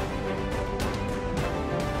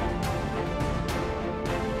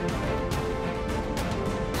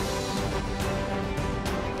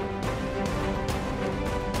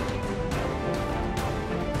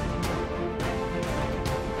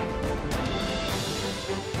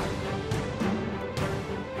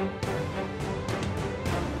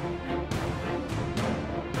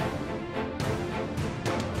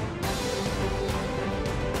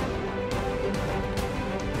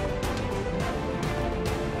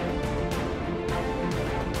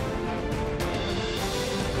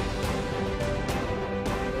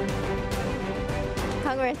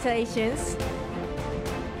 Congratulations.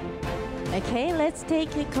 Okay, let's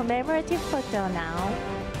take a commemorative photo now.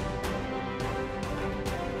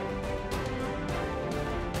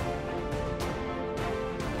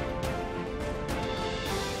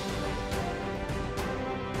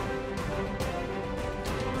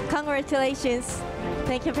 Congratulations.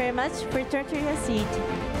 Thank you very much. Return to your seat.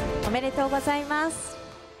 おめでとうございます。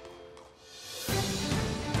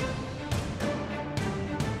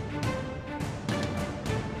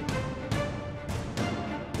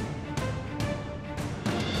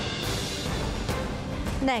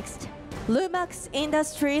Next, Lumax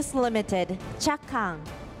Industries Limited, Chakan.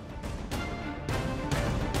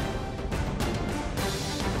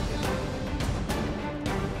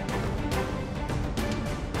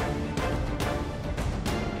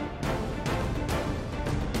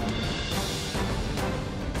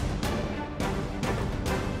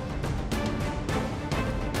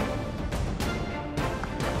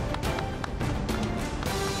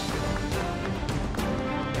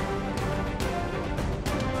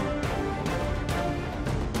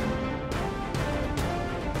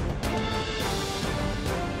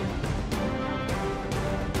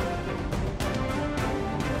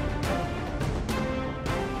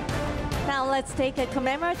 Now let's take a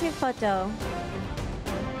commemorative photo.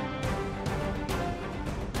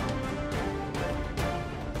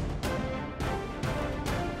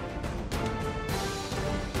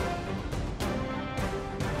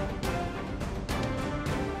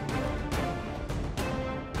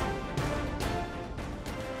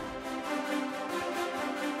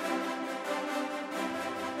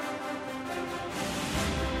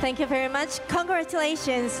 Thank you very much.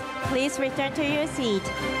 Congratulations. Please return to your seat.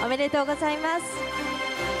 おめでとうございます。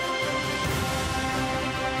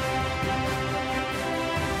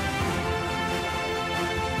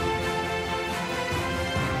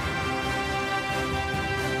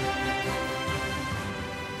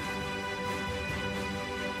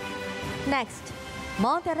Next,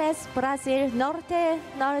 Monteres Brazil Norte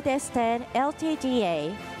Nordeste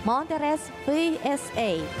LTDA. Mondelez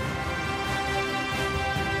VSA.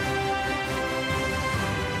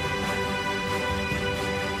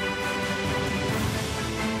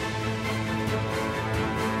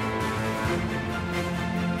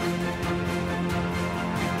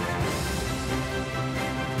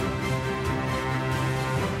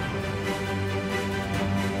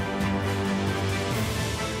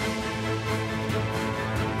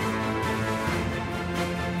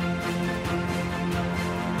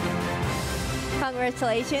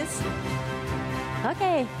 Congratulations.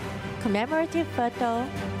 Okay, commemorative photo,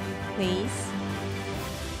 please.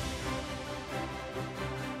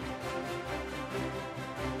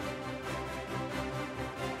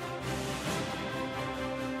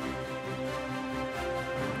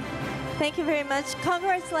 Thank you very much.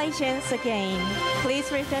 Congratulations again.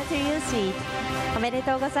 Please return to your seat. おめで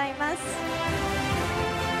とうございます。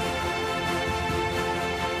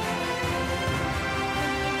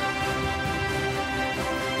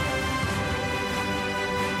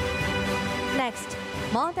Next,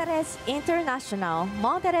 Mondelez International,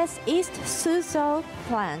 Mondelez East Suzhou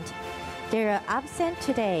Plant. They are absent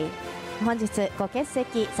today. 本日ご欠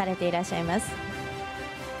席されていらっしゃいます。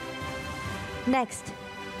Next,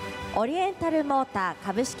 オリエンタルモーター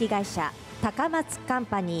株式会社高松カン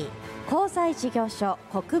パニー鋼材事業所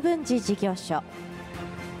国分寺事業所。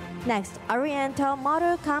Next, Oriental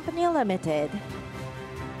Motor Company Limited.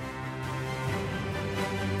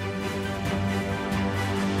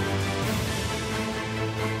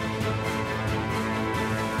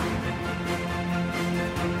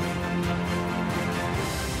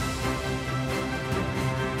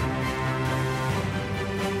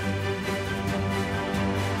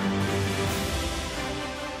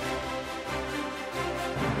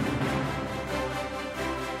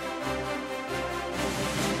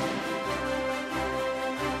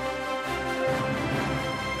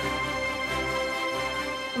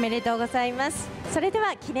おめでとうございます。それで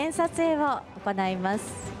は記念撮影を行いま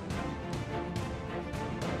す。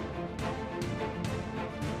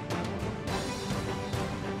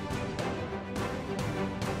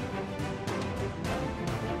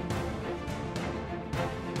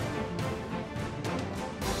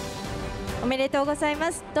おめでとうござい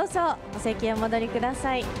ます。どうぞお席へお戻りくだ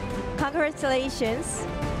さい。Congratulations.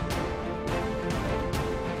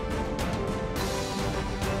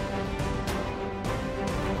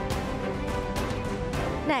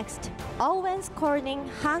 Next, Owens Corning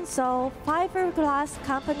Hansol Fiberglass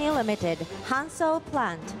Company Limited, Hansol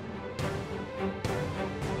Plant.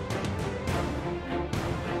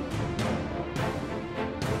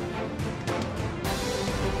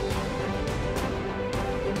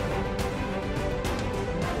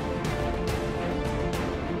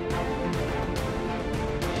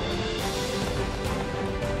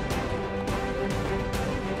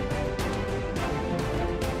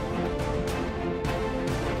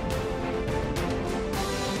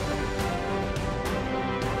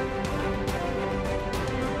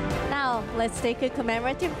 Let's take a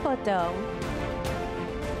commemorative photo.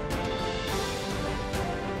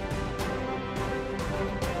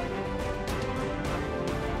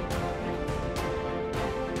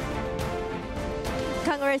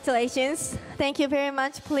 Congratulations. Thank you very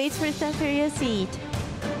much. Please return to your seat.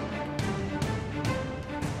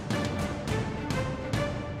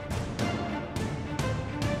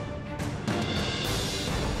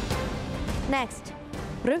 Next,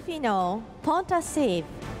 Rufino Ponta Sieve.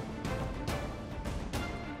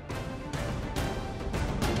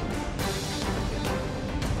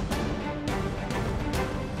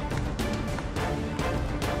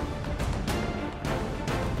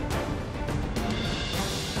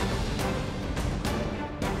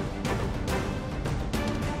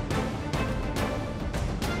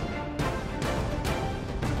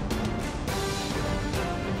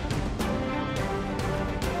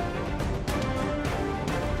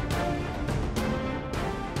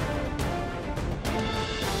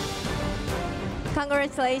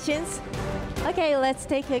 Congratulations. Okay, let's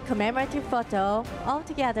take a commemorative photo all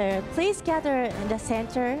together. Please gather in the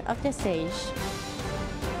center of the stage.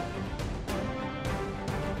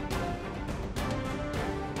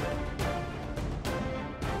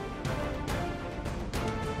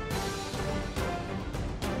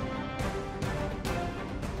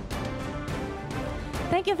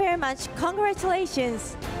 Thank you very much.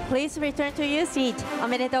 Congratulations. Please return to your seat. お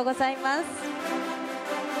めでとうございます。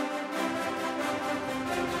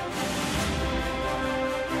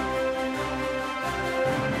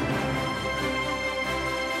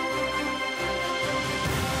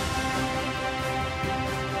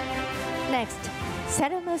Next,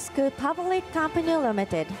 Serumusku Public Company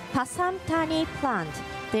Limited, Pasam Tani Plant.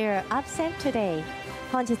 They are absent today.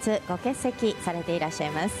 本日ご欠席されていらっしゃ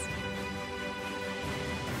います。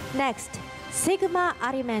Next, Sigma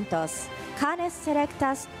Alimentos, Carnes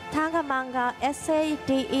Selectas, Tangamanga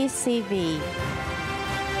SADECV.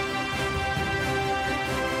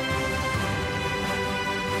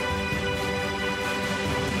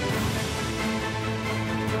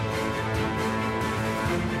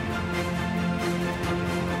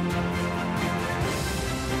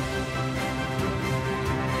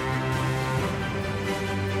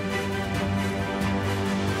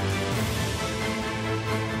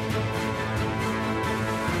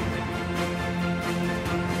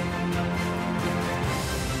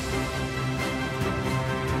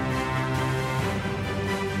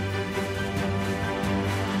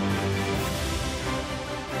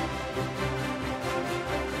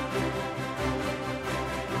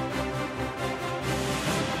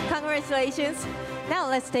 Congratulations. Now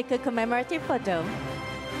let's take a commemorative photo.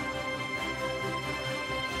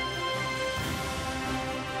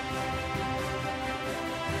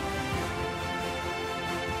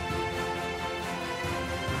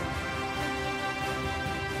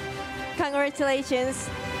 Congratulations.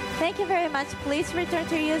 Thank you very much. Please return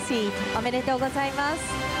to your seat. おめでとうございま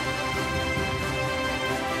す。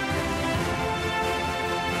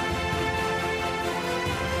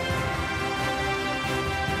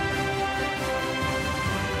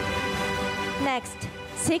Next,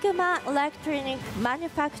 Sigma Electronic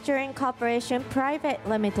Manufacturing Corporation Private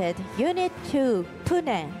Limited, Unit 2,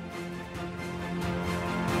 Pune.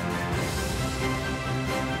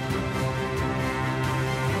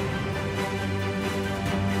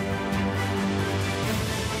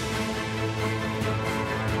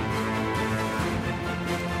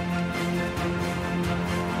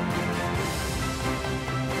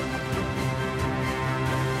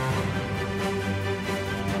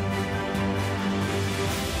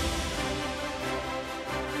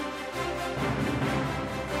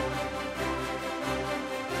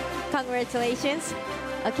 Congratulations.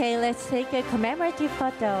 Okay, let's take a commemorative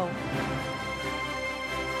photo.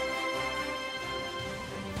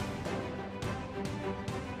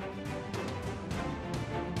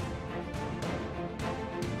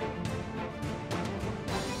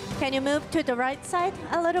 Can you move to the right side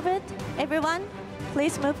a little bit? Everyone,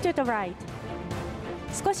 please move to the right.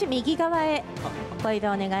 少し右側へご移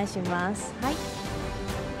動お願いします。はい。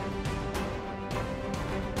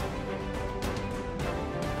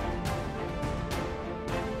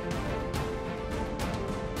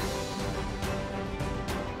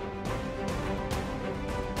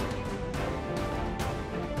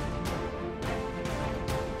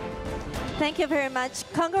Thank you very much.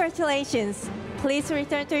 Congratulations. Please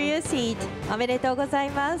return to your seat. おめでとうござい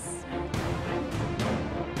ます。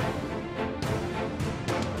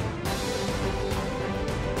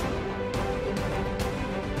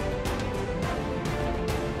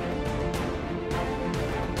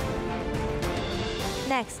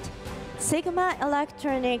Next, Sigma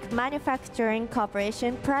Electronic Manufacturing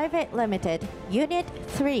Corporation Private Limited, Unit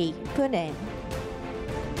 3, Pune.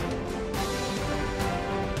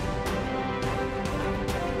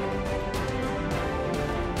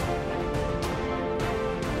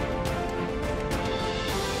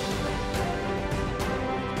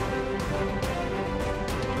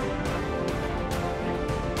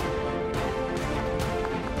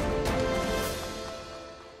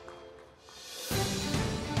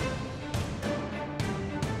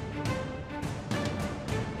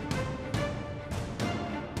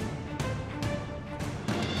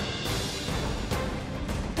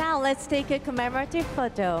 Now let's take a commemorative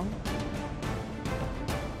photo.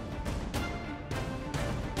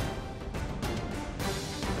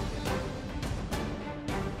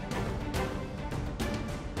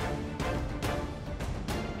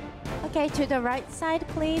 Okay, to the right side,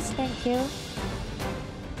 please. Thank you.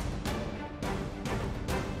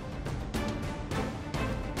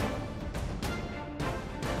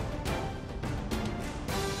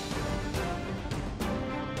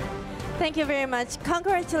 Thank you very much.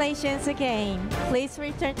 Congratulations again. Please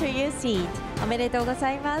return to your seat. おめでとうご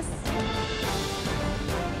ざいます。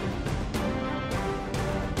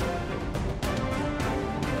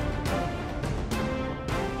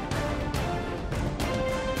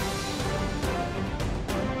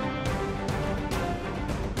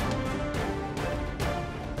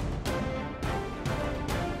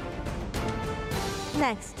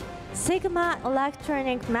Next, Sigma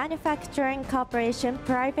Electronic Manufacturing Corporation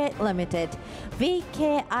Private Limited,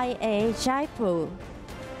 VKIA Jaipur.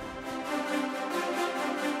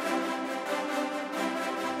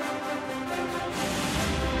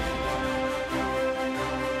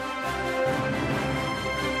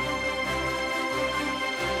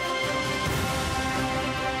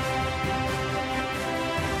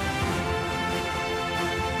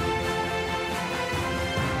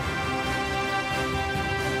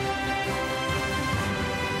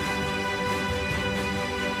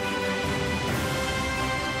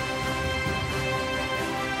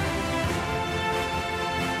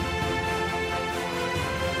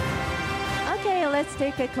 let's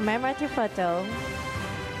take a commemorative photo.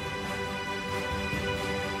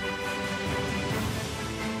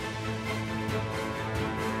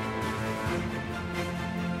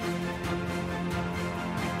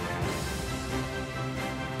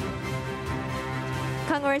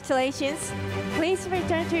 Congratulations. Please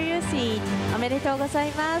return to your seat. おめでとうござ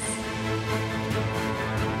います。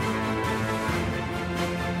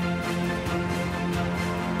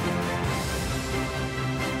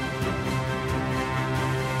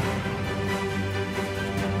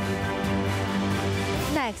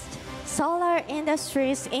Next, Solar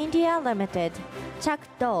Industries India Limited, Chuck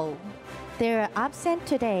Doe. They are absent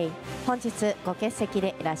today. 本日ご欠席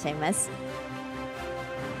でいらっしゃいます。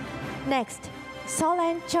Next,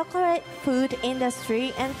 Solan Chocolate Food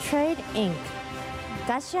Industry and Trade Inc.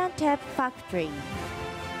 Gaziantep Factory.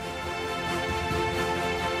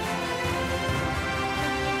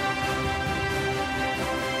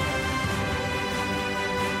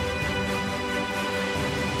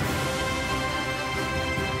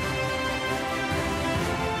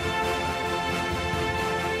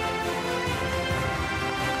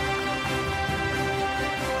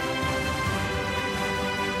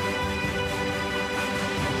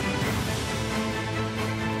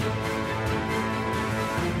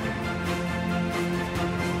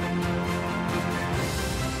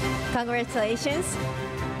 Congratulations.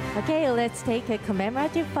 Okay, let's take a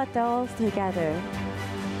commemorative photo together.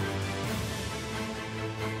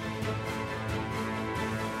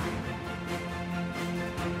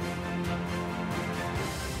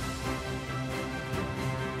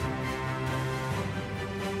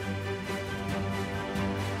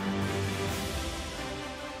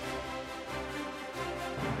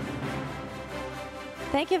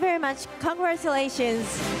 Thank you very much. Congratulations.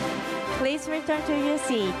 Please return to your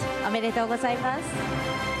seat. おめでとうございます。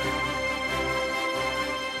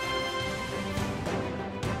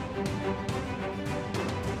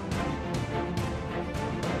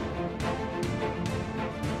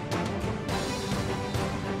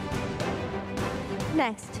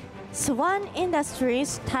Next, Swan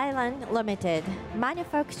Industries Thailand Limited,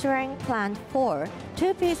 manufacturing plant for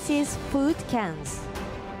 2-pieces food cans.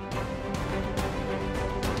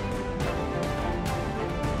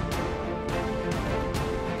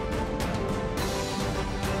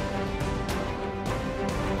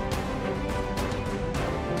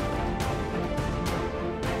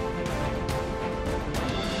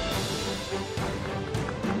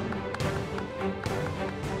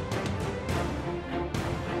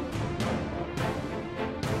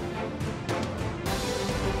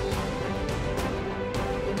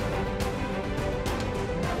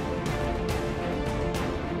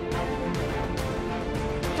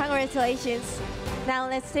 Congratulations. Now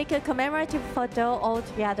let's take a commemorative photo all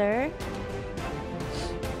together.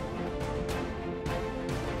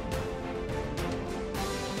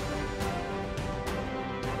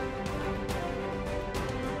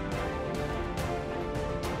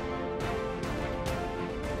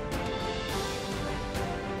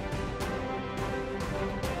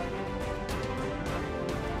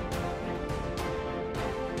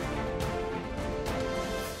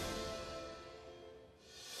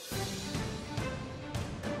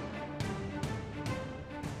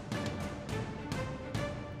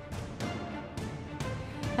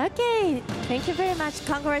 Okay, thank you very much.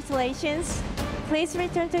 Congratulations. Please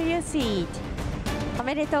return to your seat. お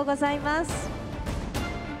めでとうございます。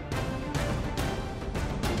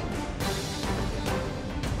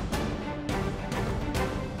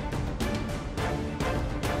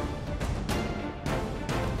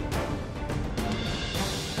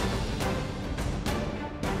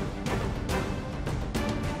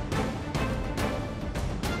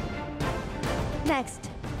Next,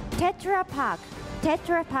 Tetra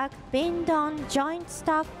Pak Bindon Joint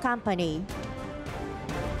Stock Company.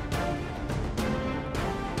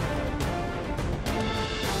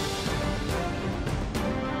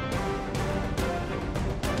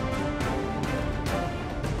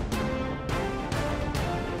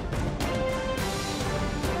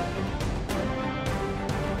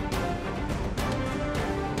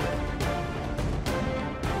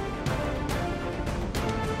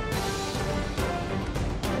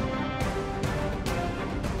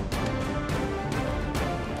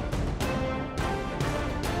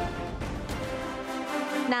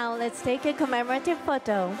 Now let's take a commemorative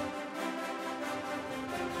photo.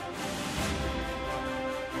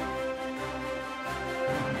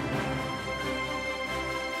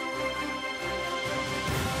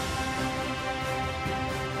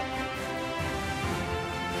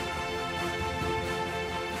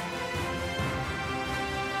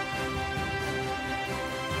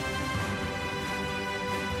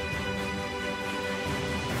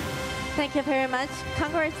 Thank you very much.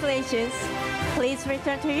 Congratulations. Please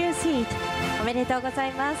return to your seat. おめでとうござ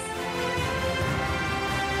います。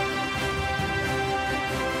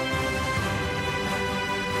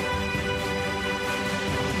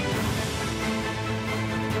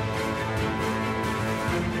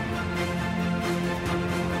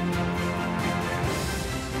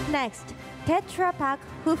Next, Tetra Pak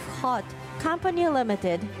Hoof Hot Company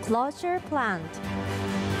Limited Closure Plant.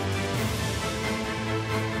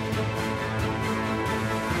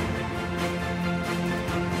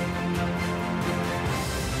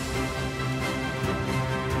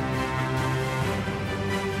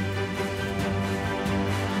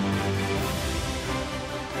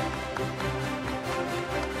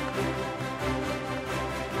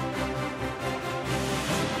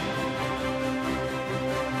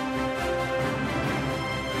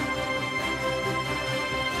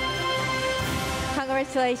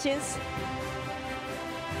 Congratulations.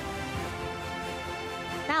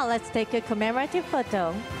 Now let's take a commemorative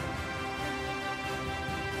photo.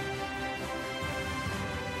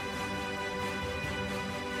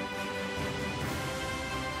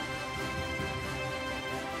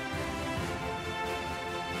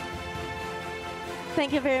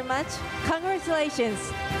 Thank you very much.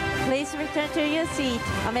 Congratulations. Please return to your seat.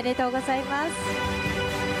 おめでとうございます。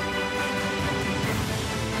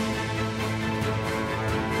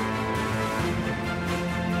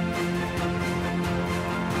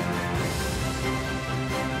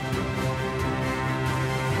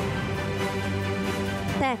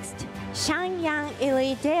Next, Shanyang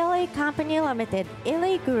Illy Daily Company Limited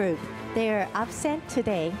Illy Group. They are absent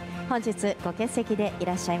today. 本日ご欠席でい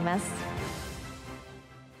らっしゃいます。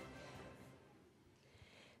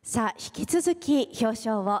さあ、引き続き表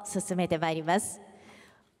彰を進めてまいります。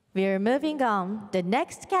We are moving on. The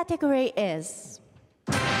next category is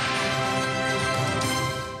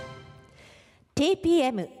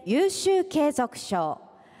TPM 優秀継続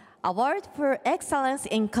賞 Award for Excellence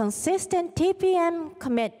in Consistent TPM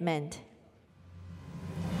Commitment。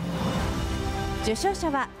受賞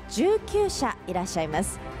者は19社いらっしゃいま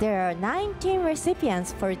す。There are 19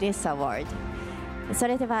 recipients for this award。そ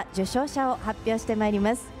れでは受賞者を発表してまいり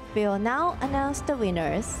ます。We will now announce the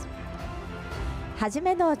winners。はじ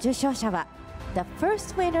めの受賞者は The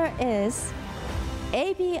first winner is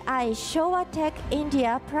ABI Showa Tech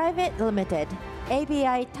India Private Limited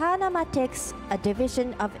ABI Tanamatics, a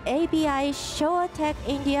division of ABI Showa Tech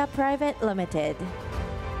India Private Limited.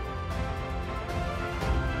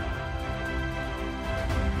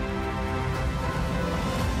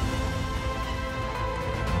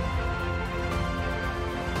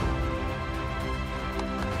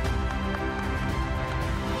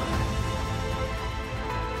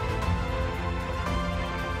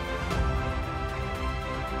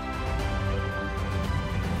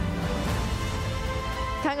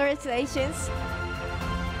 Congratulations.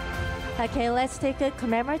 Okay, let's take a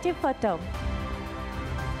commemorative photo.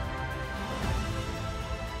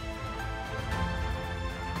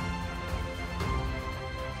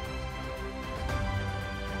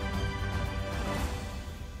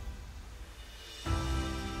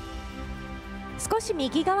少し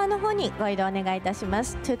右側の方にご移動お願いいたしま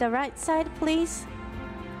す。To the right side, please.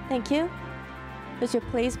 Thank you. Would you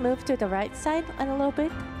please move to the right side a little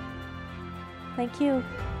bit? Thank you.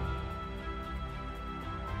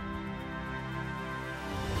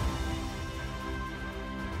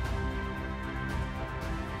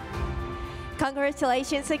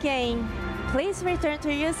 Congratulations again. Please return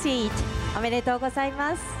to your seat. おめでとうござい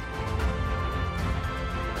ます。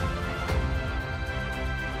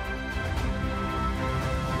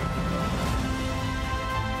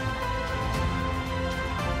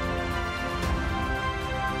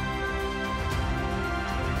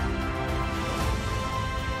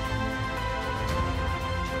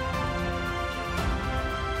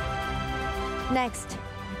Next,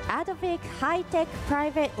 Advic High-Tech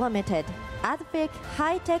Private Limited. Advic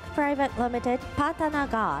High-Tech Private Limited,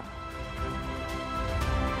 Patanagar.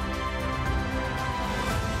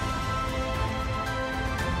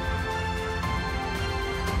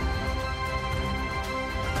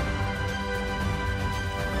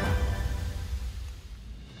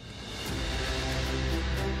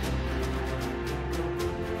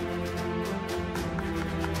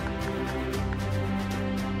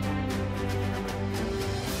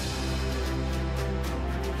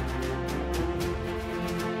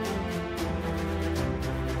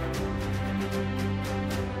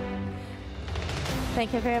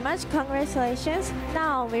 Thank you very much. Congratulations.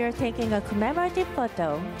 Now we are taking a commemorative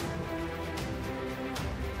photo.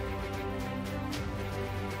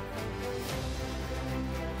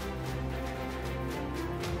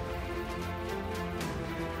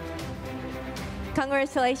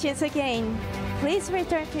 Congratulations again. Please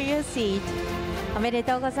return to your seat. おめで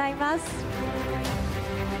とうございます。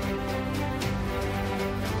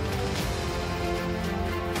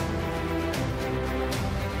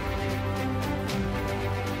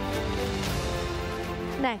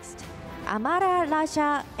Next, Amara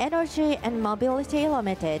Raja Energy and Mobility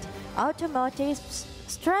Limited, Automotive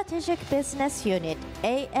Strategic Business Unit,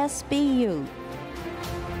 ASBU.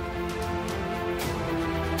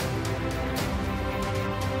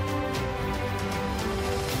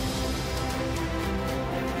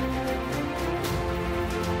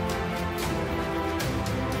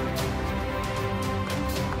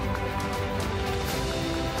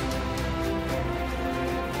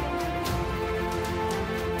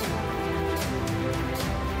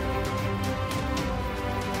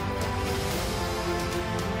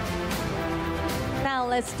 Now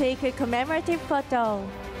let's take a commemorative photo.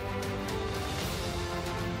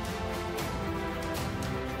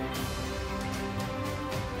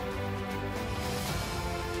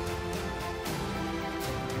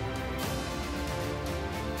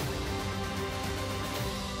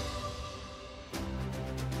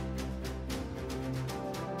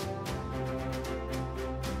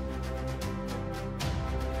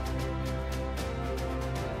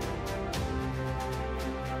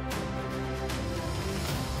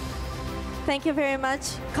 Thank you very much.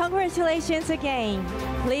 Congratulations again.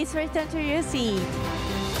 Please return to your seat.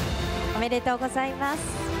 おめでとうございます。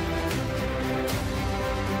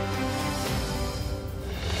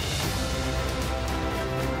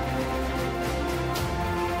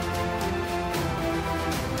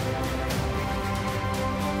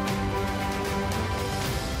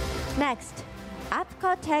Next,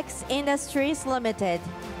 Apcotex Industries Limited,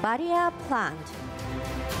 Barrier Plant.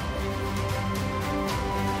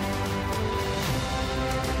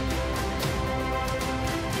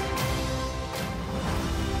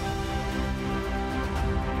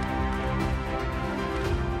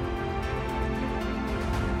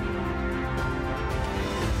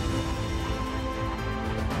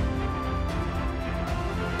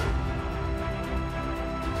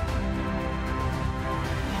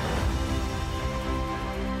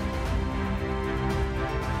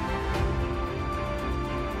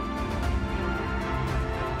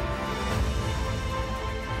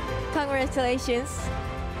 Congratulations.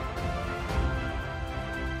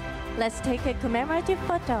 Let's take a commemorative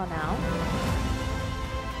photo now.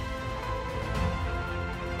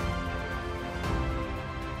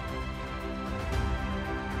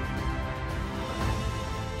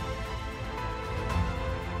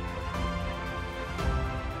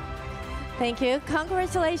 Thank you.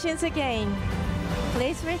 Congratulations again.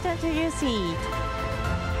 Please return to your seat.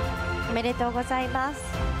 おめでとうございま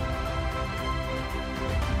す。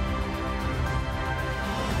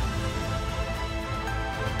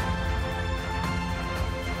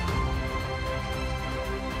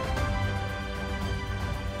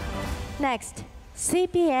Next,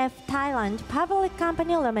 CPF Thailand Public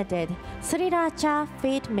Company Limited, Sriracha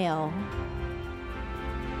Feed Mill.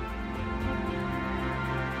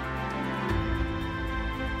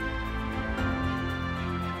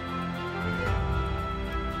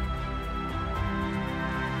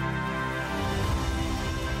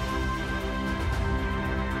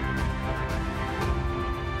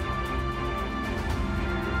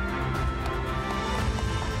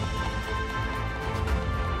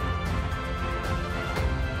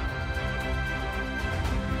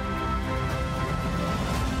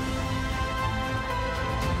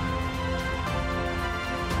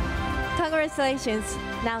 Congratulations.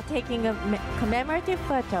 Now taking a commemorative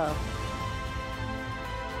photo.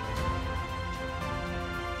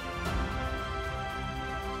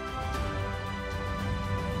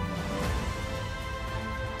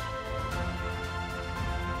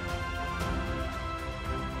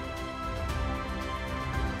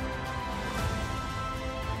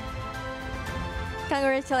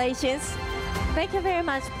 Congratulations. Thank you very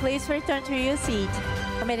much. Please return to your seat.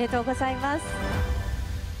 おめでとうございます。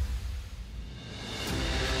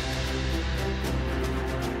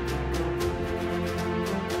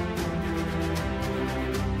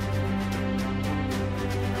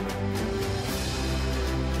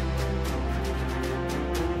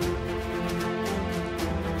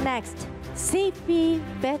Next, CP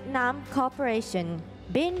Vietnam Corporation,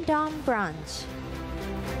 Binh Dong Branch.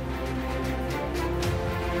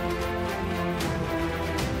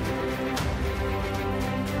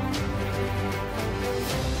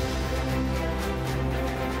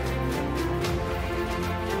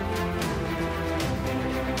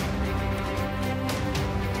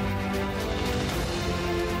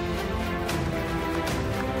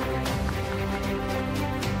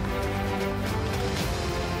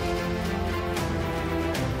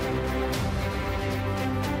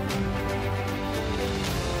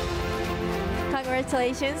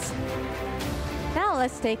 Congratulations. Now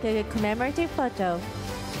let's take a commemorative photo.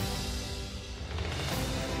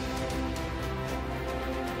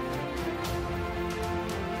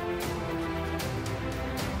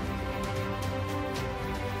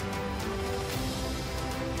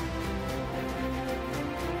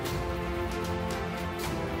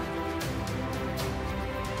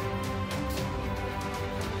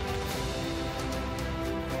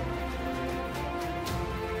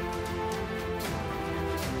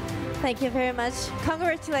 Thank you very much.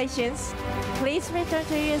 Congratulations. Please return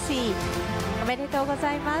to your seat. おめでとうご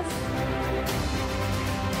ざいます。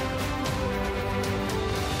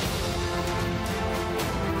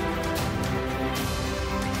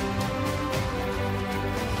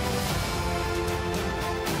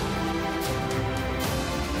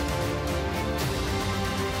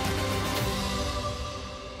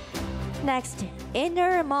Next,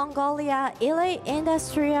 Inner Mongolia Illy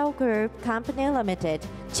Industrial Group Company Limited,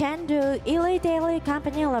 Chengdu Illy Daily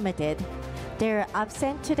Company Limited. They're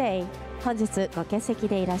absent today. 本日ご欠席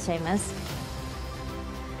でいらっしゃいます。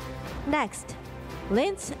Next,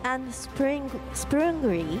 Linz and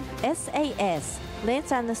Sprungry SAS,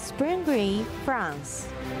 Linz and Sprungry, France.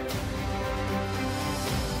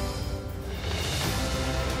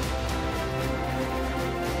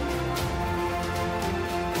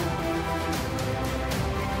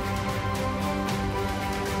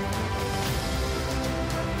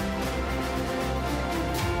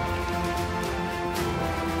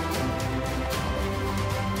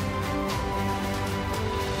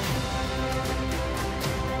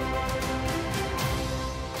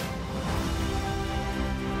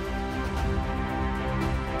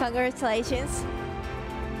 Congratulations.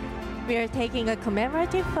 We are taking a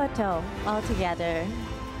commemorative photo all together.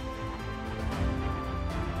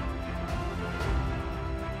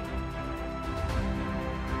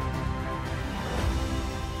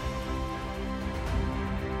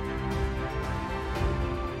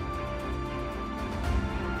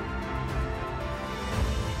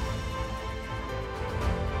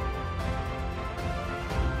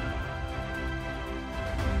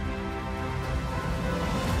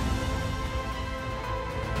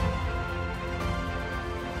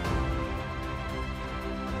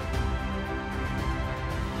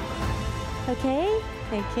 Okay,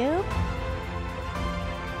 thank you.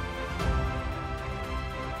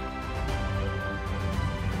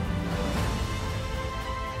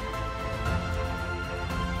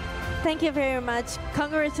 Thank you very much.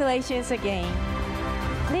 Congratulations again.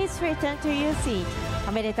 Please return to your seat.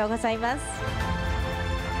 おめでとうございます。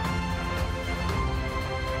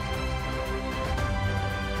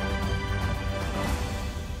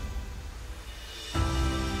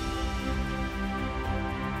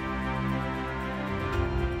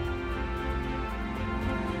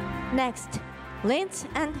Next, Linz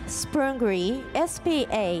and Sprungry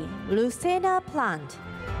SPA, Lucena plant.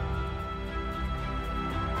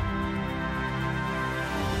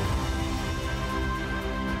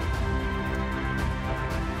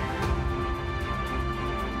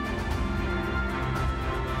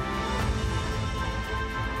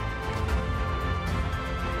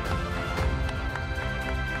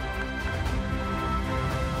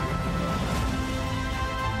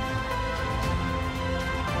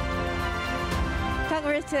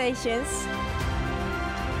 Congratulations.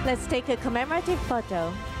 Let's take a commemorative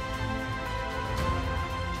photo.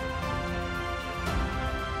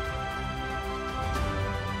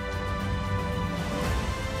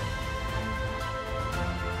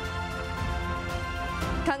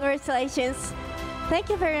 Congratulations. Thank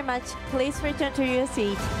you very much. Please return to your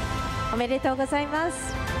seat. おめでとうございま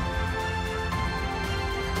す。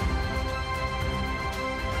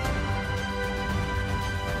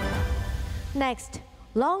Next,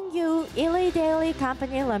 Longview Illy Daily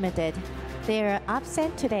Company Limited. They are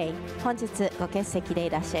absent today. 本日ご欠席でい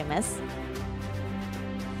らっしゃいます。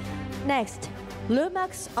Next,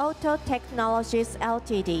 Lumax Auto Technologies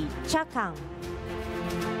Ltd. Chakan.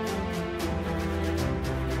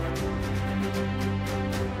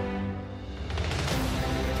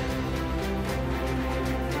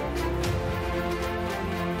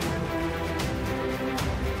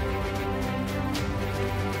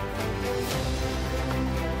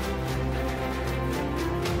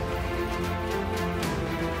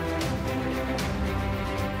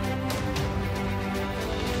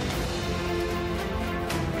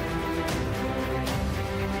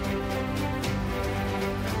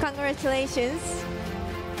 Congratulations.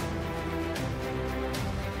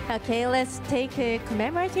 Okay, let's take a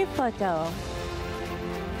commemorative photo.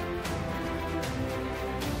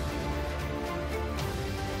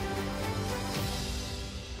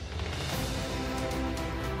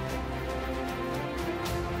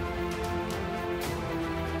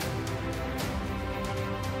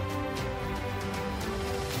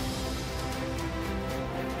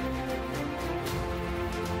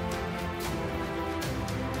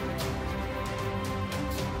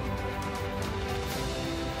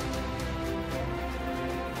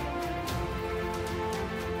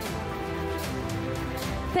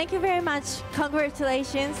 Thank you very much.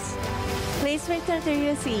 Congratulations. Please return to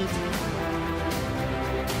your seat.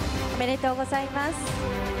 おめでとうございます。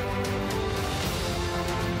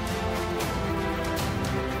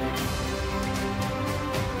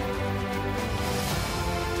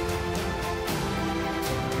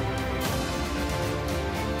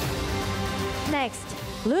Next,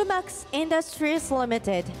 Lumax Industries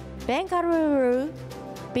Limited, Bengaluru,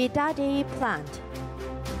 Bidadi Plant.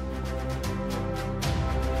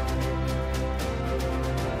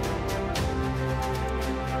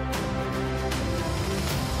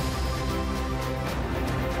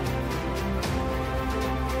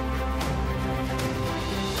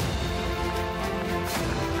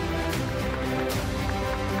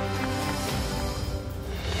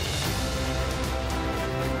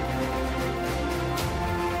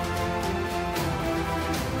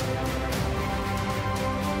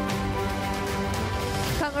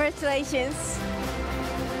 Congratulations.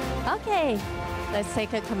 Okay, let's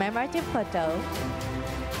take a commemorative photo.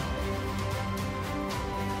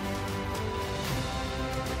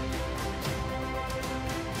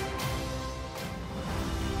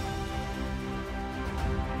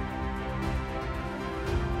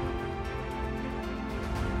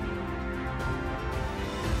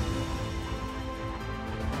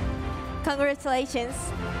 Congratulations.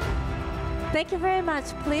 Thank you very much.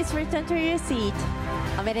 Please return to your seat.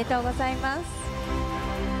 おめでとうございます。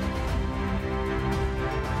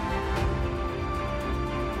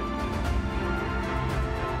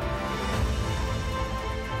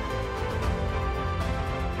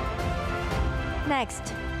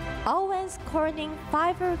Next, Owens Corning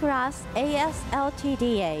Fiberglass AS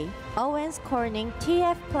Ltda, Owens Corning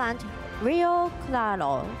TF Plant, Rio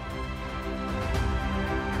Claro.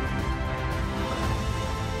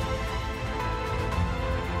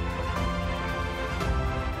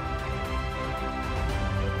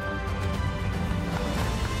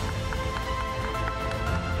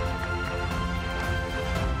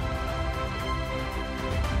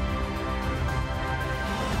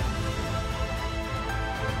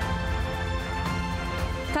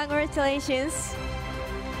 Congratulations.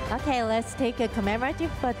 Okay, let's take a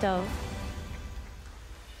commemorative photo.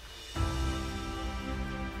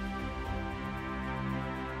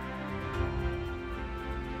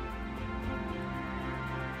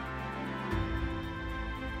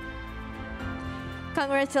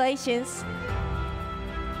 Congratulations.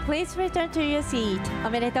 Please return to your seat. お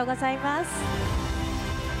めでとうございます。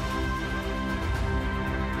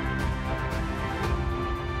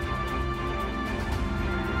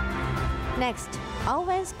Next,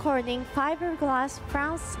 Owens Corning Fiberglass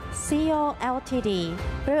France CO Ltd,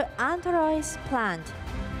 Blue Androids Plant.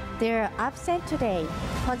 They're absent today.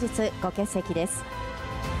 本日ご欠席です。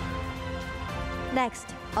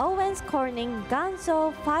Next, Owens Corning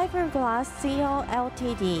Ganzo Fiberglass CO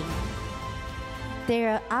Ltd.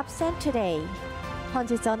 They're absent today. 本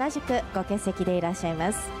日同じくご欠席でいらっしゃい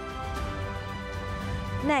ます。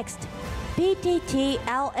Next, PTT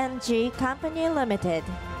LNG Company Limited,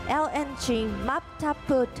 LNG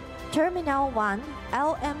Maptaput Terminal 1,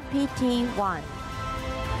 LMPT1.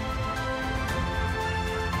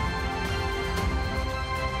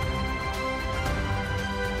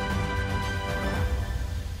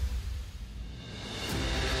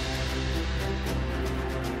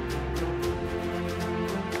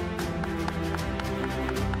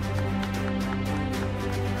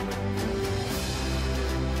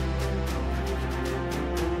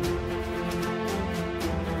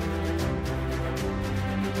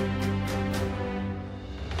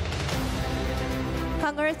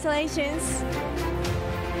 Congratulations.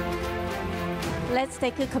 Let's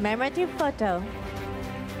take a commemorative photo.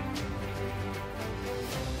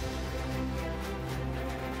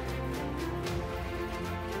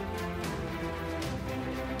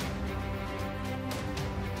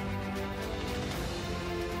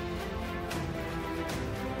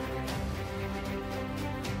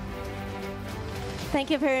 Thank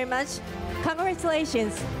you very much.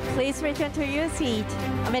 Congratulations. Please return to your seat.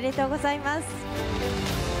 おめでとうございます。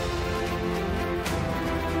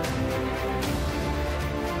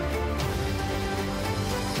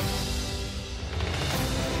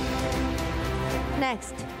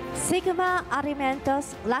Next, Sigma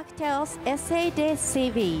Alimentos Lacteos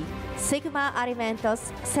SADCV, Sigma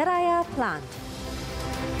Alimentos Seraya Plant.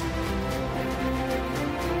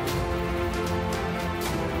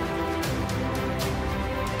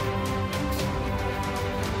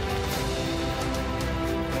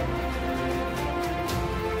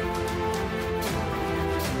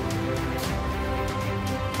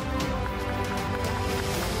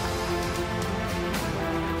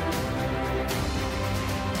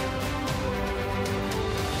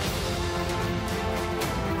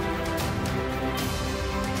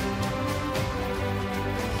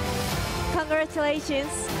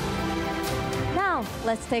 Congratulations. Now,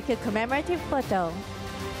 let's take a commemorative photo.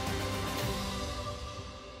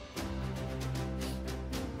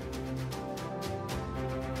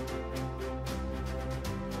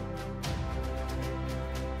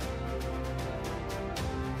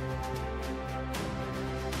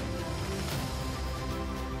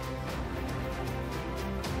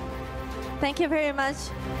 Thank you very much.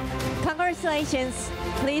 Congratulations.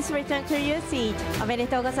 Please return to your seat. おめで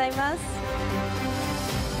とうございます。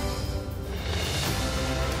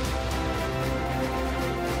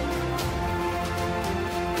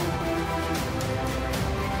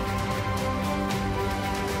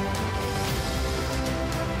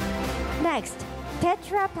Next,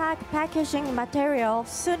 Tetra Pak packaging material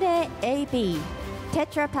Sune AB.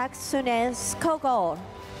 Tetra Pak Sune Skogol.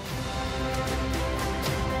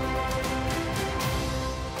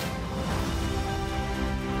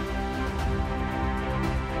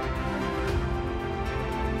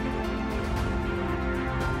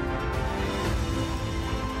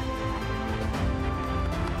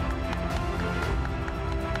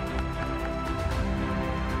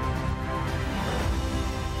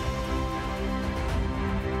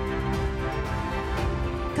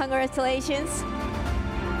 Congratulations.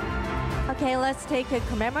 Okay, let's take a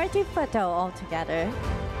commemorative photo all together.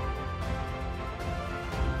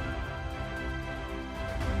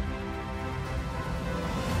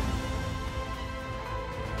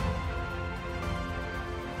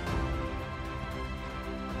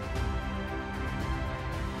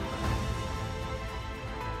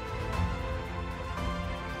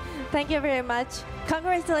 Thank you very much.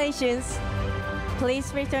 Congratulations.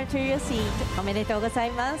 Please return to your seat. おめでとうござ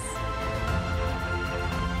います。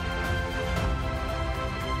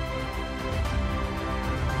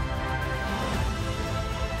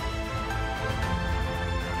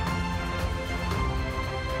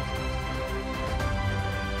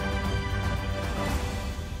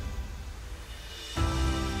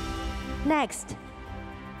Next、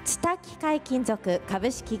ツタ機械金属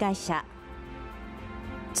株式会社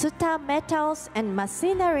Tsuta Metals and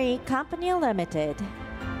Machinery Company Limited.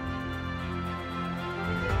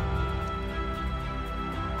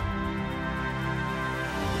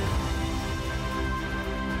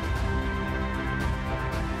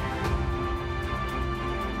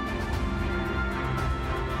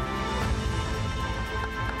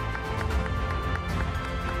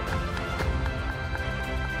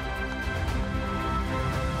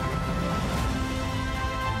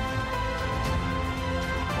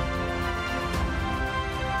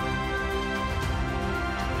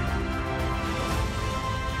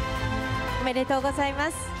おめでとうござい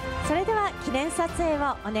ます。それでは記念撮影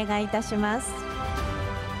をお願いいたします。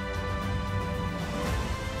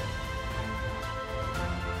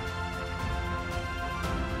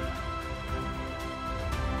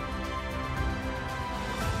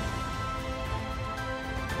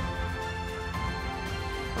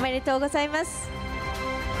おめでとうございます。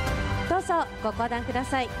どうぞご講談くだ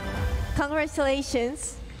さい。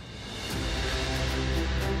Congratulations。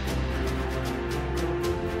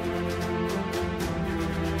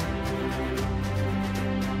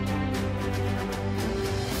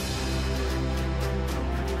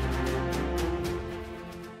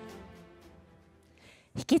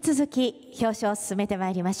引き続き表彰を進めてま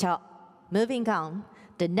いりましょう。Moving on,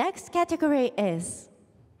 the next category is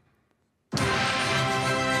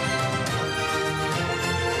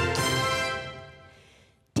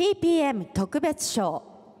TPM 特別賞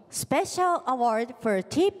Special Award for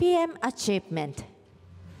TPM Achievement。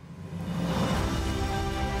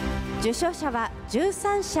受賞者は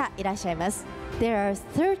13社いらっしゃいます。There are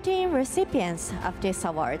 13 recipients of this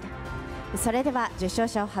award。それでは受賞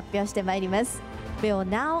者を発表してまいります。We will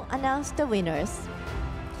now announce the winners.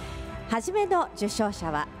 はじめの受賞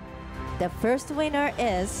者は The first winner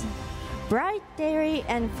is Bright Dairy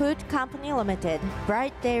and Food Company Limited.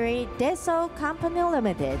 Bright Dairy Deso Company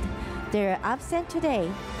Limited. They are absent today.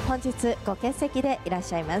 本日ご欠席でいらっ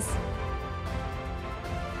しゃいます。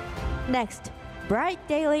Next, Bright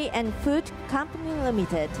Dairy and Food Company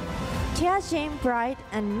Limited. Tianjin Bright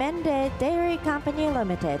and Mende Dairy Company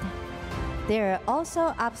Limited. They are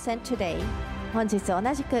also absent today. 本日同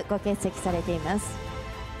じくご欠席されています。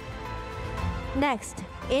Next,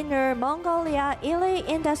 Inner Mongolia Ili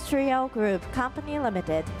Industrial Group Company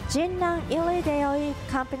Limited, Jinnan Ili Dairy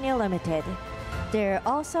Company Limited. They are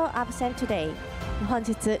also absent today. 本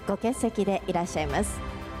日ご欠席でいらっしゃいます。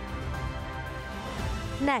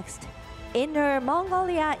Next, Inner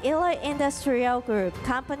Mongolia Ili Industrial Group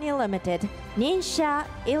Company Limited, Ningxia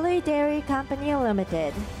Ili Dairy Company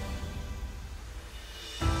Limited.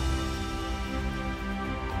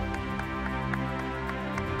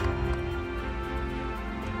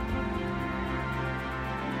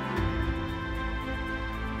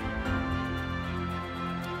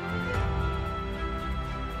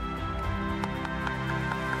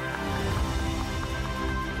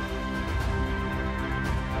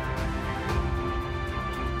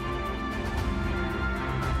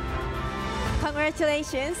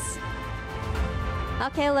 Congratulations.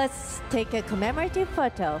 Okay, let's take a commemorative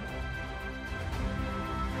photo.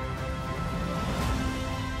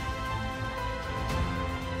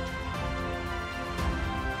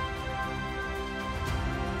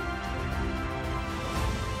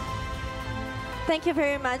 Thank you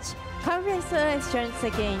very much. Congratulations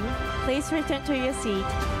again. Please return to your seat.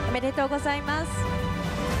 おめでとうございます。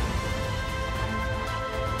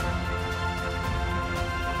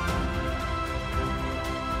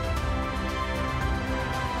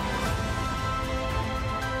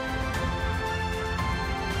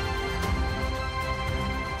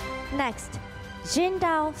Next,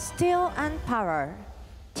 Jindal Steel and Power,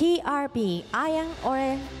 TRB Iron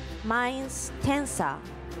Ore Mines Tensor.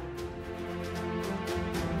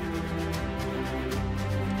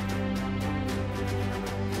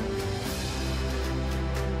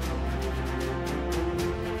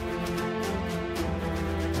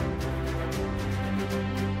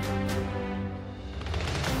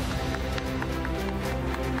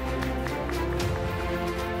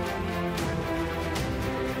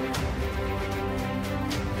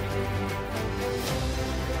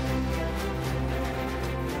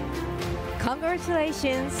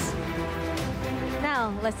 Congratulations.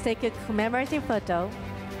 Now, let's take a commemorative photo.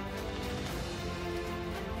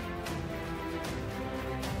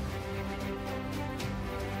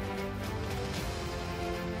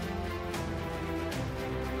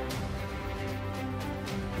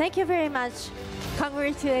 Thank you very much.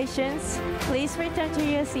 Congratulations. Please return to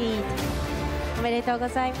your seat. おめでとうご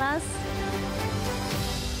ざいます。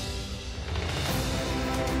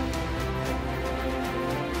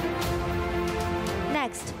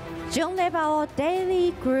Next, Junlebao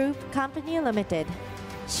Daily Group Company Limited,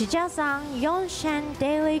 Shijazan Yonshan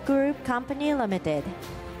Daily Group Company Limited.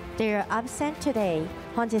 They are absent today.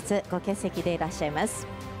 本日ご欠席でいらっしゃいます。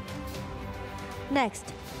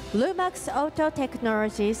Next, Lumax Auto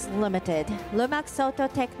Technologies Limited, Lumax Auto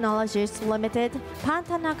Technologies Limited,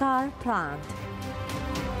 Pantanagar Plant.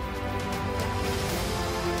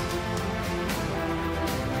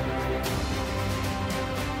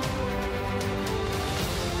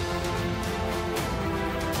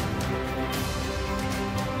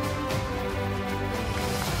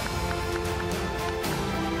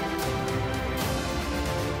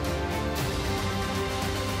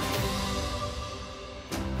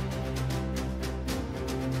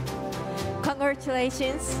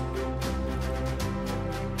 Congratulations.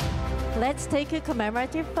 Let's take a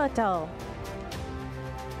commemorative photo.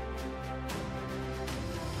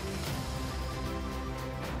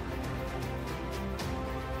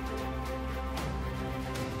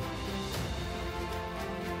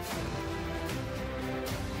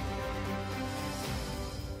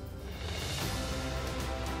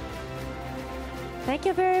 Thank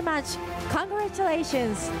you very much.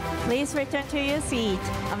 Congratulations. Please return to your seat.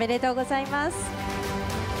 おめでとうございます。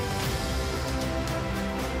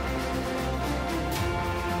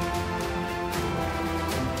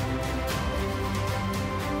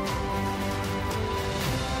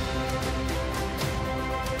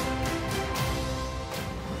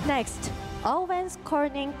Next, Owens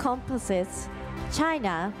Corning Composites,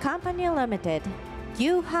 China Company Limited,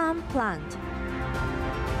 Yuhan Plant.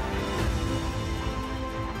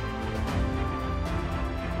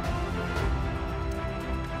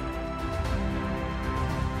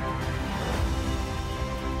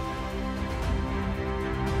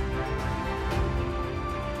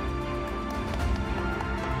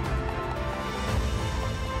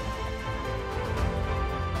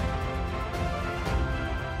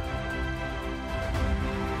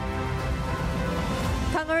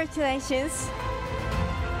 Congratulations.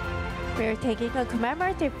 We're taking a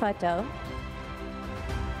commemorative photo.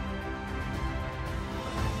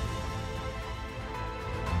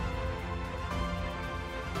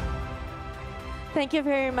 Thank you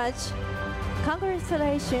very much.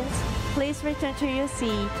 Congratulations. Please return to your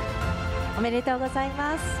seat. おめでとうござい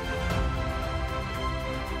ます。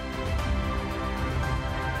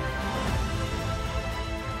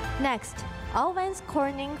Next, Owens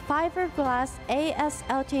Corning Fiberglass AS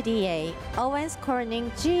Ltda, Owens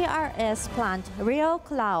Corning GRS Plant, Rio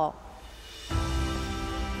Claro.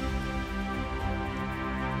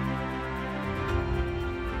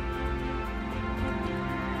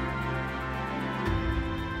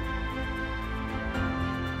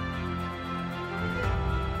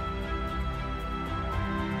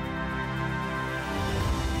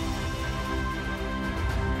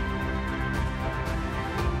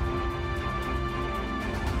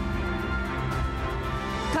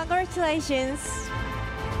 Congratulations.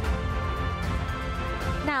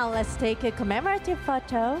 Now let's take a commemorative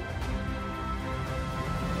photo.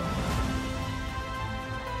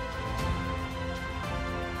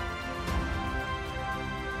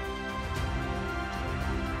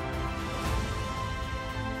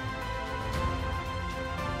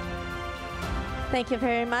 Thank you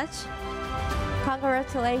very much.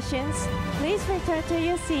 Congratulations. Please return to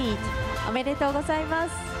your seat. おめでとうございま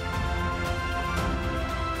す。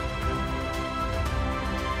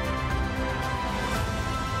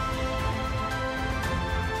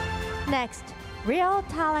Next, Real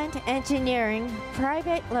Talent Engineering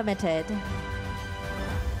Private Limited.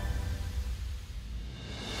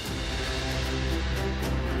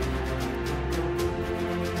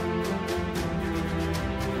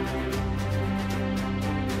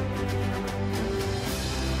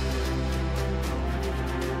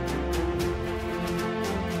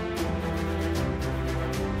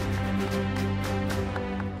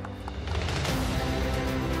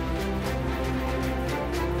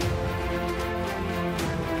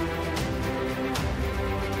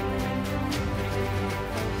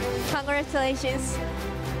 Congratulations.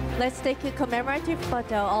 Let's take a commemorative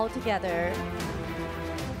photo all together.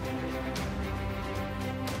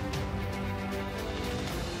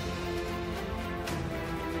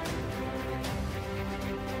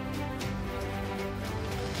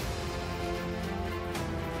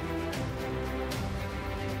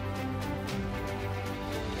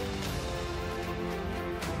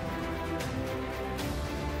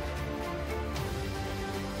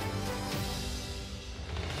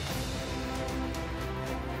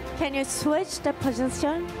 Can you switch the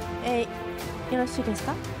position? よろしいです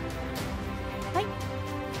か？はい。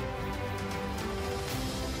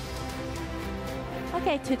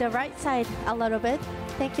Okay, to the right side a little bit.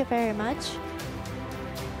 Thank you very much.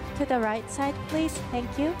 To the right side, please.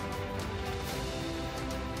 Thank you.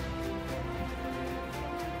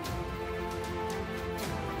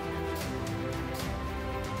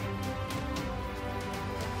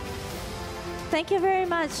 Thank you very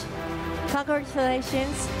much.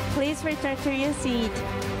 Congratulations. Please return to your seat.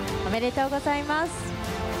 おめでとうございます。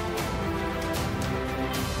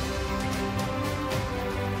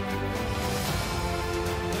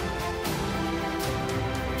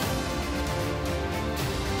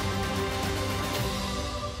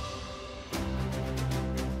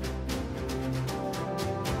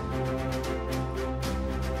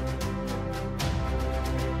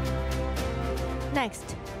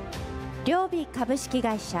Next, 両備株式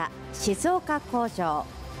会社静岡工場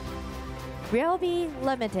Ryobi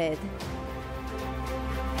Limited.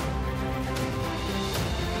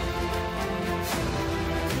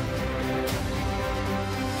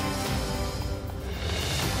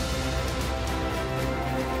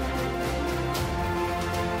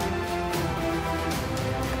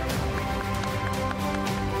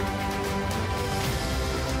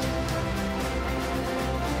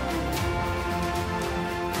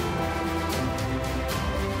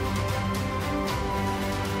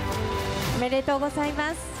おめでとうござい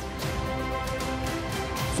ます。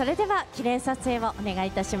それでは記念撮影をお願い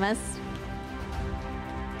いたします。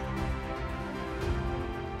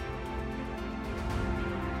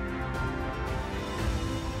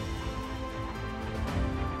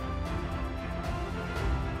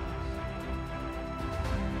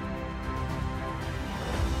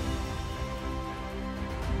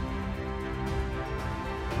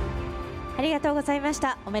ありがとうございまし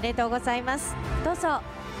た。おめでとうございます。どうぞ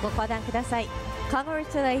ご登壇ください。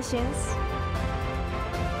Congratulations.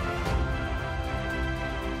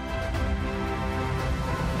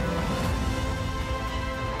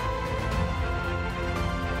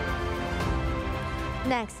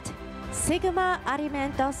 Next, Sigma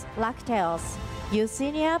Alimentos Lacteos,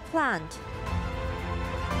 Usinia Plant.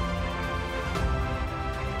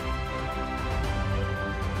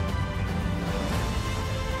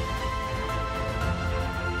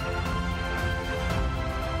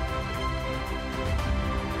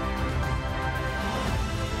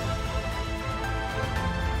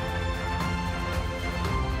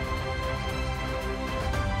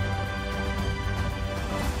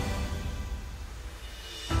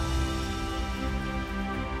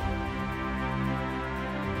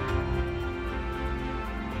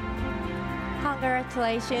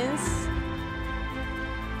 Congratulations.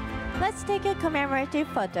 Let's take a commemorative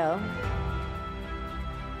photo.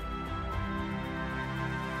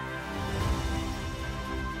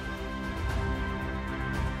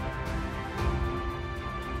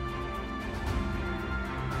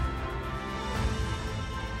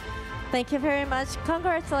 Thank you very much.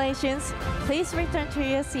 Congratulations. Please return to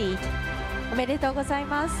your seat. おめでとうござい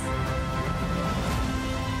ます。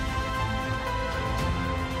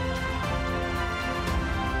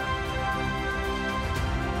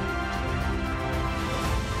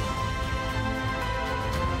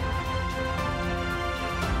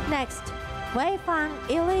Next, Weifan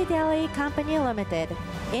Ili Deli Company Limited,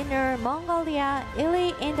 Inner Mongolia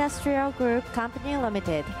Ili Industrial Group Company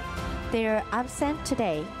Limited. They are absent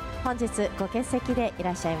today. 本日ご欠席でい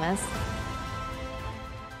らっしゃいます。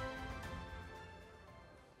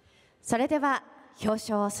それでは表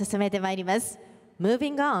彰を進めてまいります。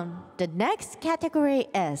Moving on, the next category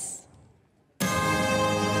is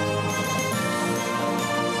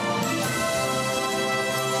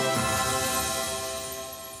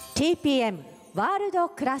TPM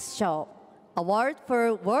World Class Show Award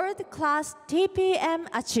for World Class TPM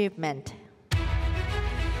Achievement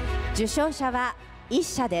受賞者は1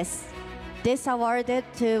社です。This awarded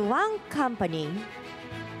to one company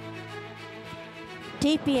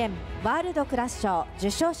TPM ワールドクラス賞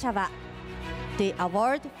受賞者は The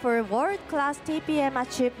award for World Class TPM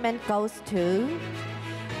Achievement goes to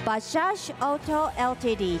Bajaj Auto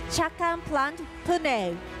Ltd. Chakan Plant,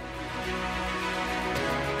 Pune.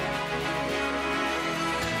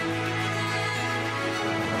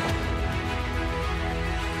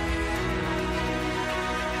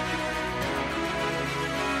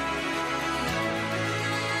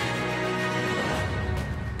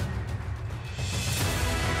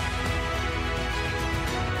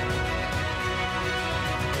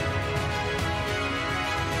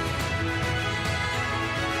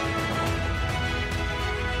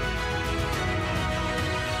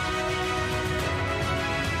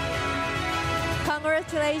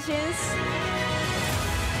 Congratulations.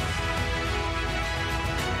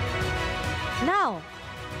 Now,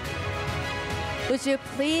 would you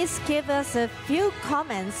please give us a few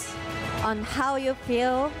comments on how you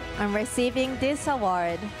feel on receiving this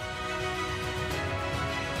award?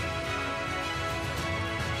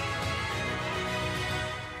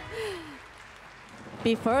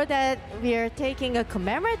 Before that, we are taking a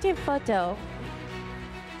commemorative photo.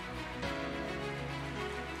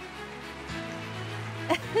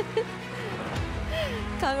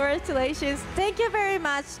 Congratulations. Thank you very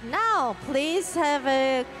much. Now, please have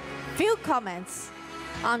a few comments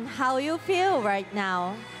on how you feel right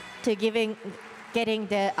now to getting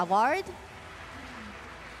the award.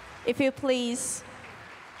 If you please.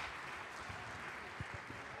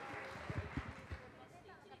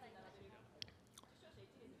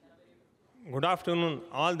 Good afternoon,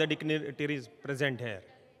 all the dignitaries present here.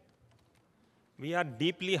 We are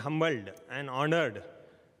deeply humbled and honored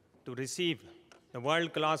to receive the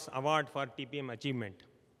World Class Award for TPM Achievement.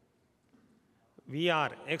 We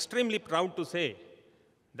are extremely proud to say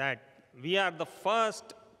that we are the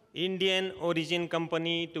first Indian origin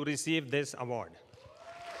company to receive this award.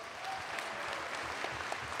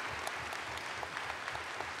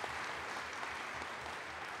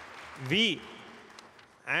 We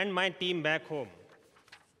and my team back home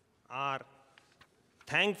are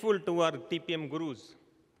thankful to our TPM gurus,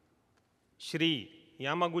 Shri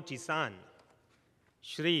Yamaguchi-san,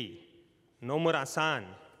 Shri Nomura-san,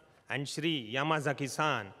 and Shri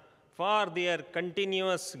Yamazaki-san for their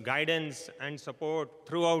continuous guidance and support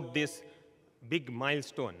throughout this big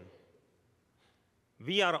milestone.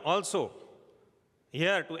 We are also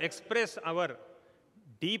here to express our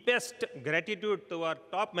deepest gratitude to our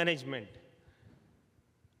top management,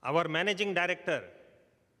 our Managing Director,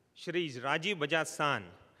 Shri Rajiv Bajaj-san,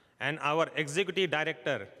 and our Executive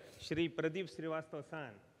Director, Shri Pradeep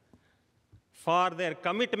Srivastava-san, for their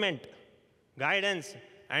commitment, guidance,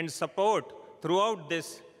 and support throughout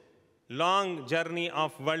this long journey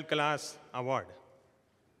of World Class Award.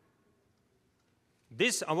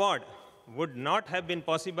 This award would not have been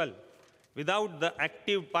possible without the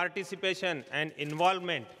active participation and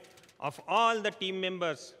involvement of all the team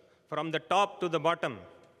members from the top to the bottom,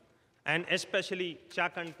 and especially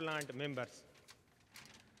Chakan plant members.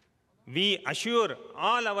 We assure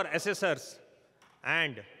all our assessors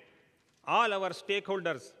and all our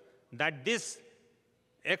stakeholders that this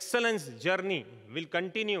excellence journey will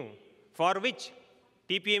continue, for which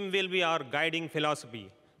TPM will be our guiding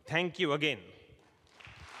philosophy. Thank you again.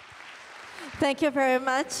 Thank you very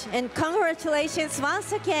much, and congratulations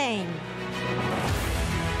once again.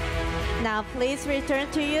 Now please return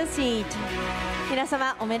to your seat. 皆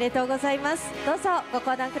様おめでとうございます。どうぞご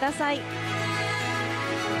講談ください。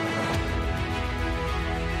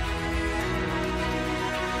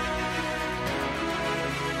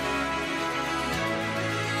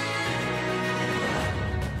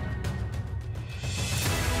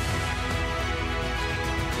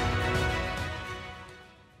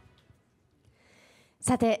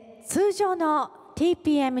さて、通常の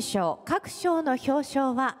TPM 賞各賞の表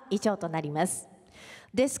彰は以上となります。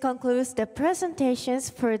This concludes the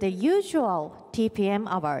presentations for the usual TPM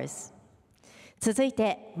Awards. 続い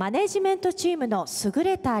て、マネジメントチームの優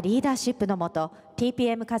れたリーダーシップのもと、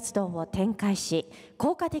TPM 活動を展開し、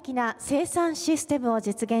効果的な生産システムを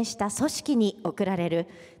実現した組織に贈られる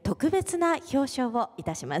特別な表彰をい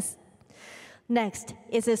たします。Next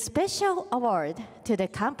is a special award to the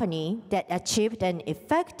company that achieved an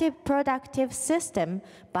effective productive system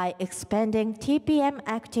by expanding TPM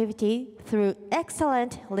activity through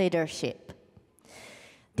excellent leadership.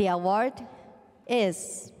 The award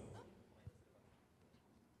is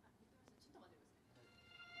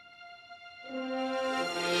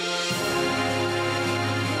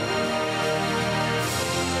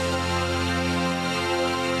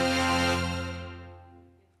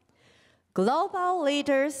Global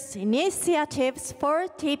Leaders Initiatives for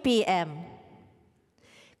TPM。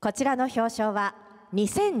こちらの表彰は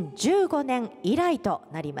2015年以来と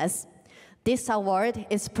なります。This award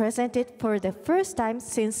is presented for the first time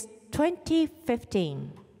since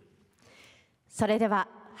 2015。それでは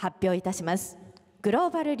発表いたします。グロ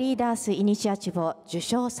ーバルリーダースイニシアチブを受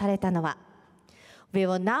賞されたのは We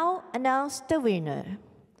will now announce the winner.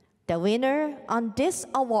 The winner on this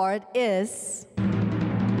award is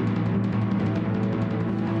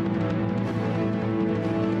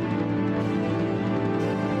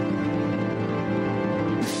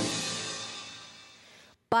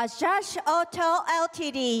Bajaj Auto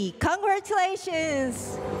Ltd.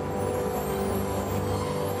 Congratulations!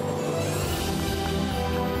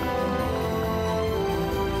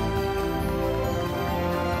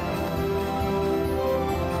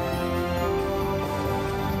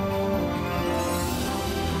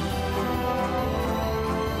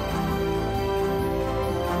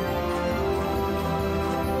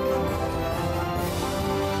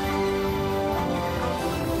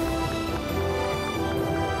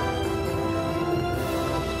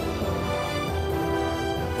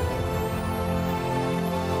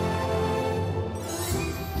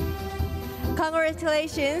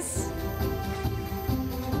 Congratulations.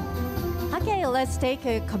 Okay, let's take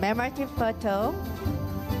a commemorative photo.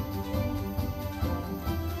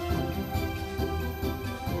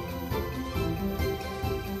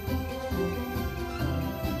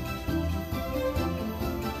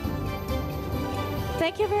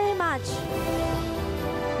 Thank you very much.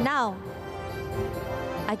 Now,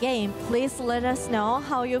 again, please let us know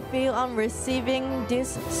how you feel on receiving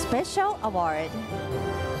this special award.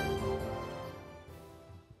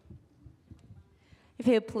 If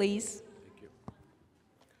you please. Thank you.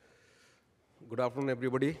 Good afternoon,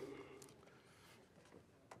 everybody.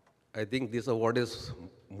 I think this award is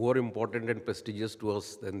more important and prestigious to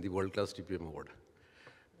us than the World Class TPM Award.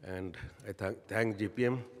 And I thank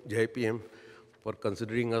JIPM for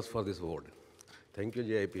considering us for this award. Thank you,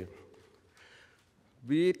 JIPM.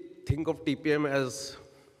 We think of TPM as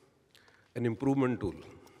an improvement tool,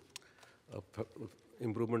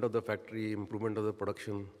 improvement of the factory, improvement of the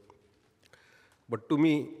production. But to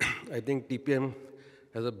me, I think TPM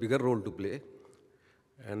has a bigger role to play,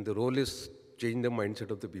 and the role is change the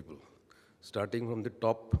mindset of the people, starting from the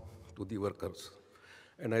top to the workers.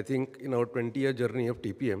 And I think in our 20-year journey of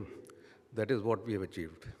TPM, that is what we have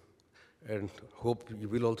achieved. And hope you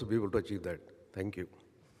will also be able to achieve that. Thank you.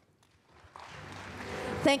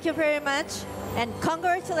 Thank you very much, and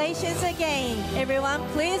congratulations again. Everyone,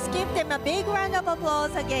 please give them a big round of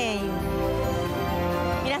applause again.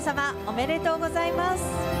 皆様おめでとうございます。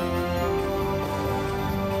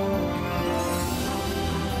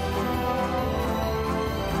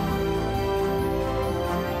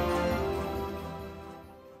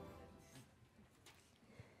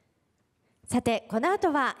さて、この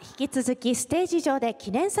後は引き続きステージ上で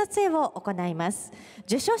記念撮影を行います。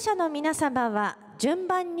受賞者の皆様は順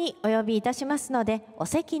番にお呼びいたしますので、お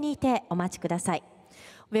席にいてお待ちください。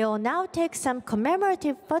We will now take some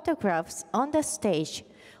commemorative photographs on the stage.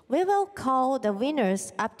 We will call the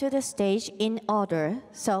winners up to the stage in order,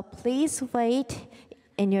 so please wait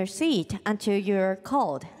in your seat until you're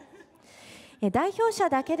called. 代表者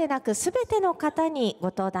だけでなく、すべての方にご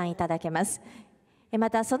登壇いただけます。ま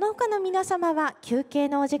た、その他の皆様は休憩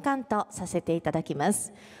のお時間とさせていただきま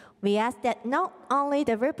す。We ask that not only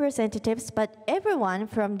the representatives, but everyone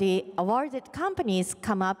from the awarded companies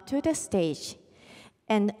come up to the stage,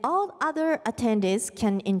 and all other attendees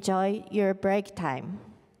can enjoy your break time.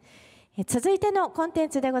 続いてのコンテン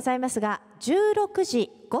ツでございますが、16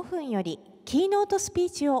時5分よりキーノートスピー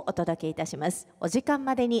チをお届けいたします。お時間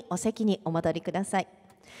までにお席にお戻りください。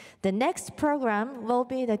The next program will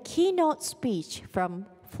be the keynote speech from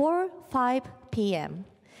 4:05 p.m.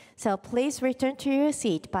 So please return to your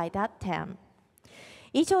seat by that time.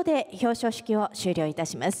 以上で表彰式を終了いた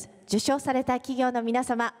します。受賞された企業の皆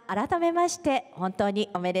様、改めまして本当に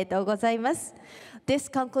おめでとうございます。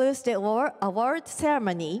This concludes the award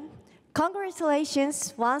ceremony.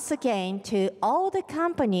 Congratulations once again to all the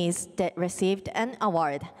companies that received an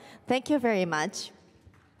award. Thank you very much.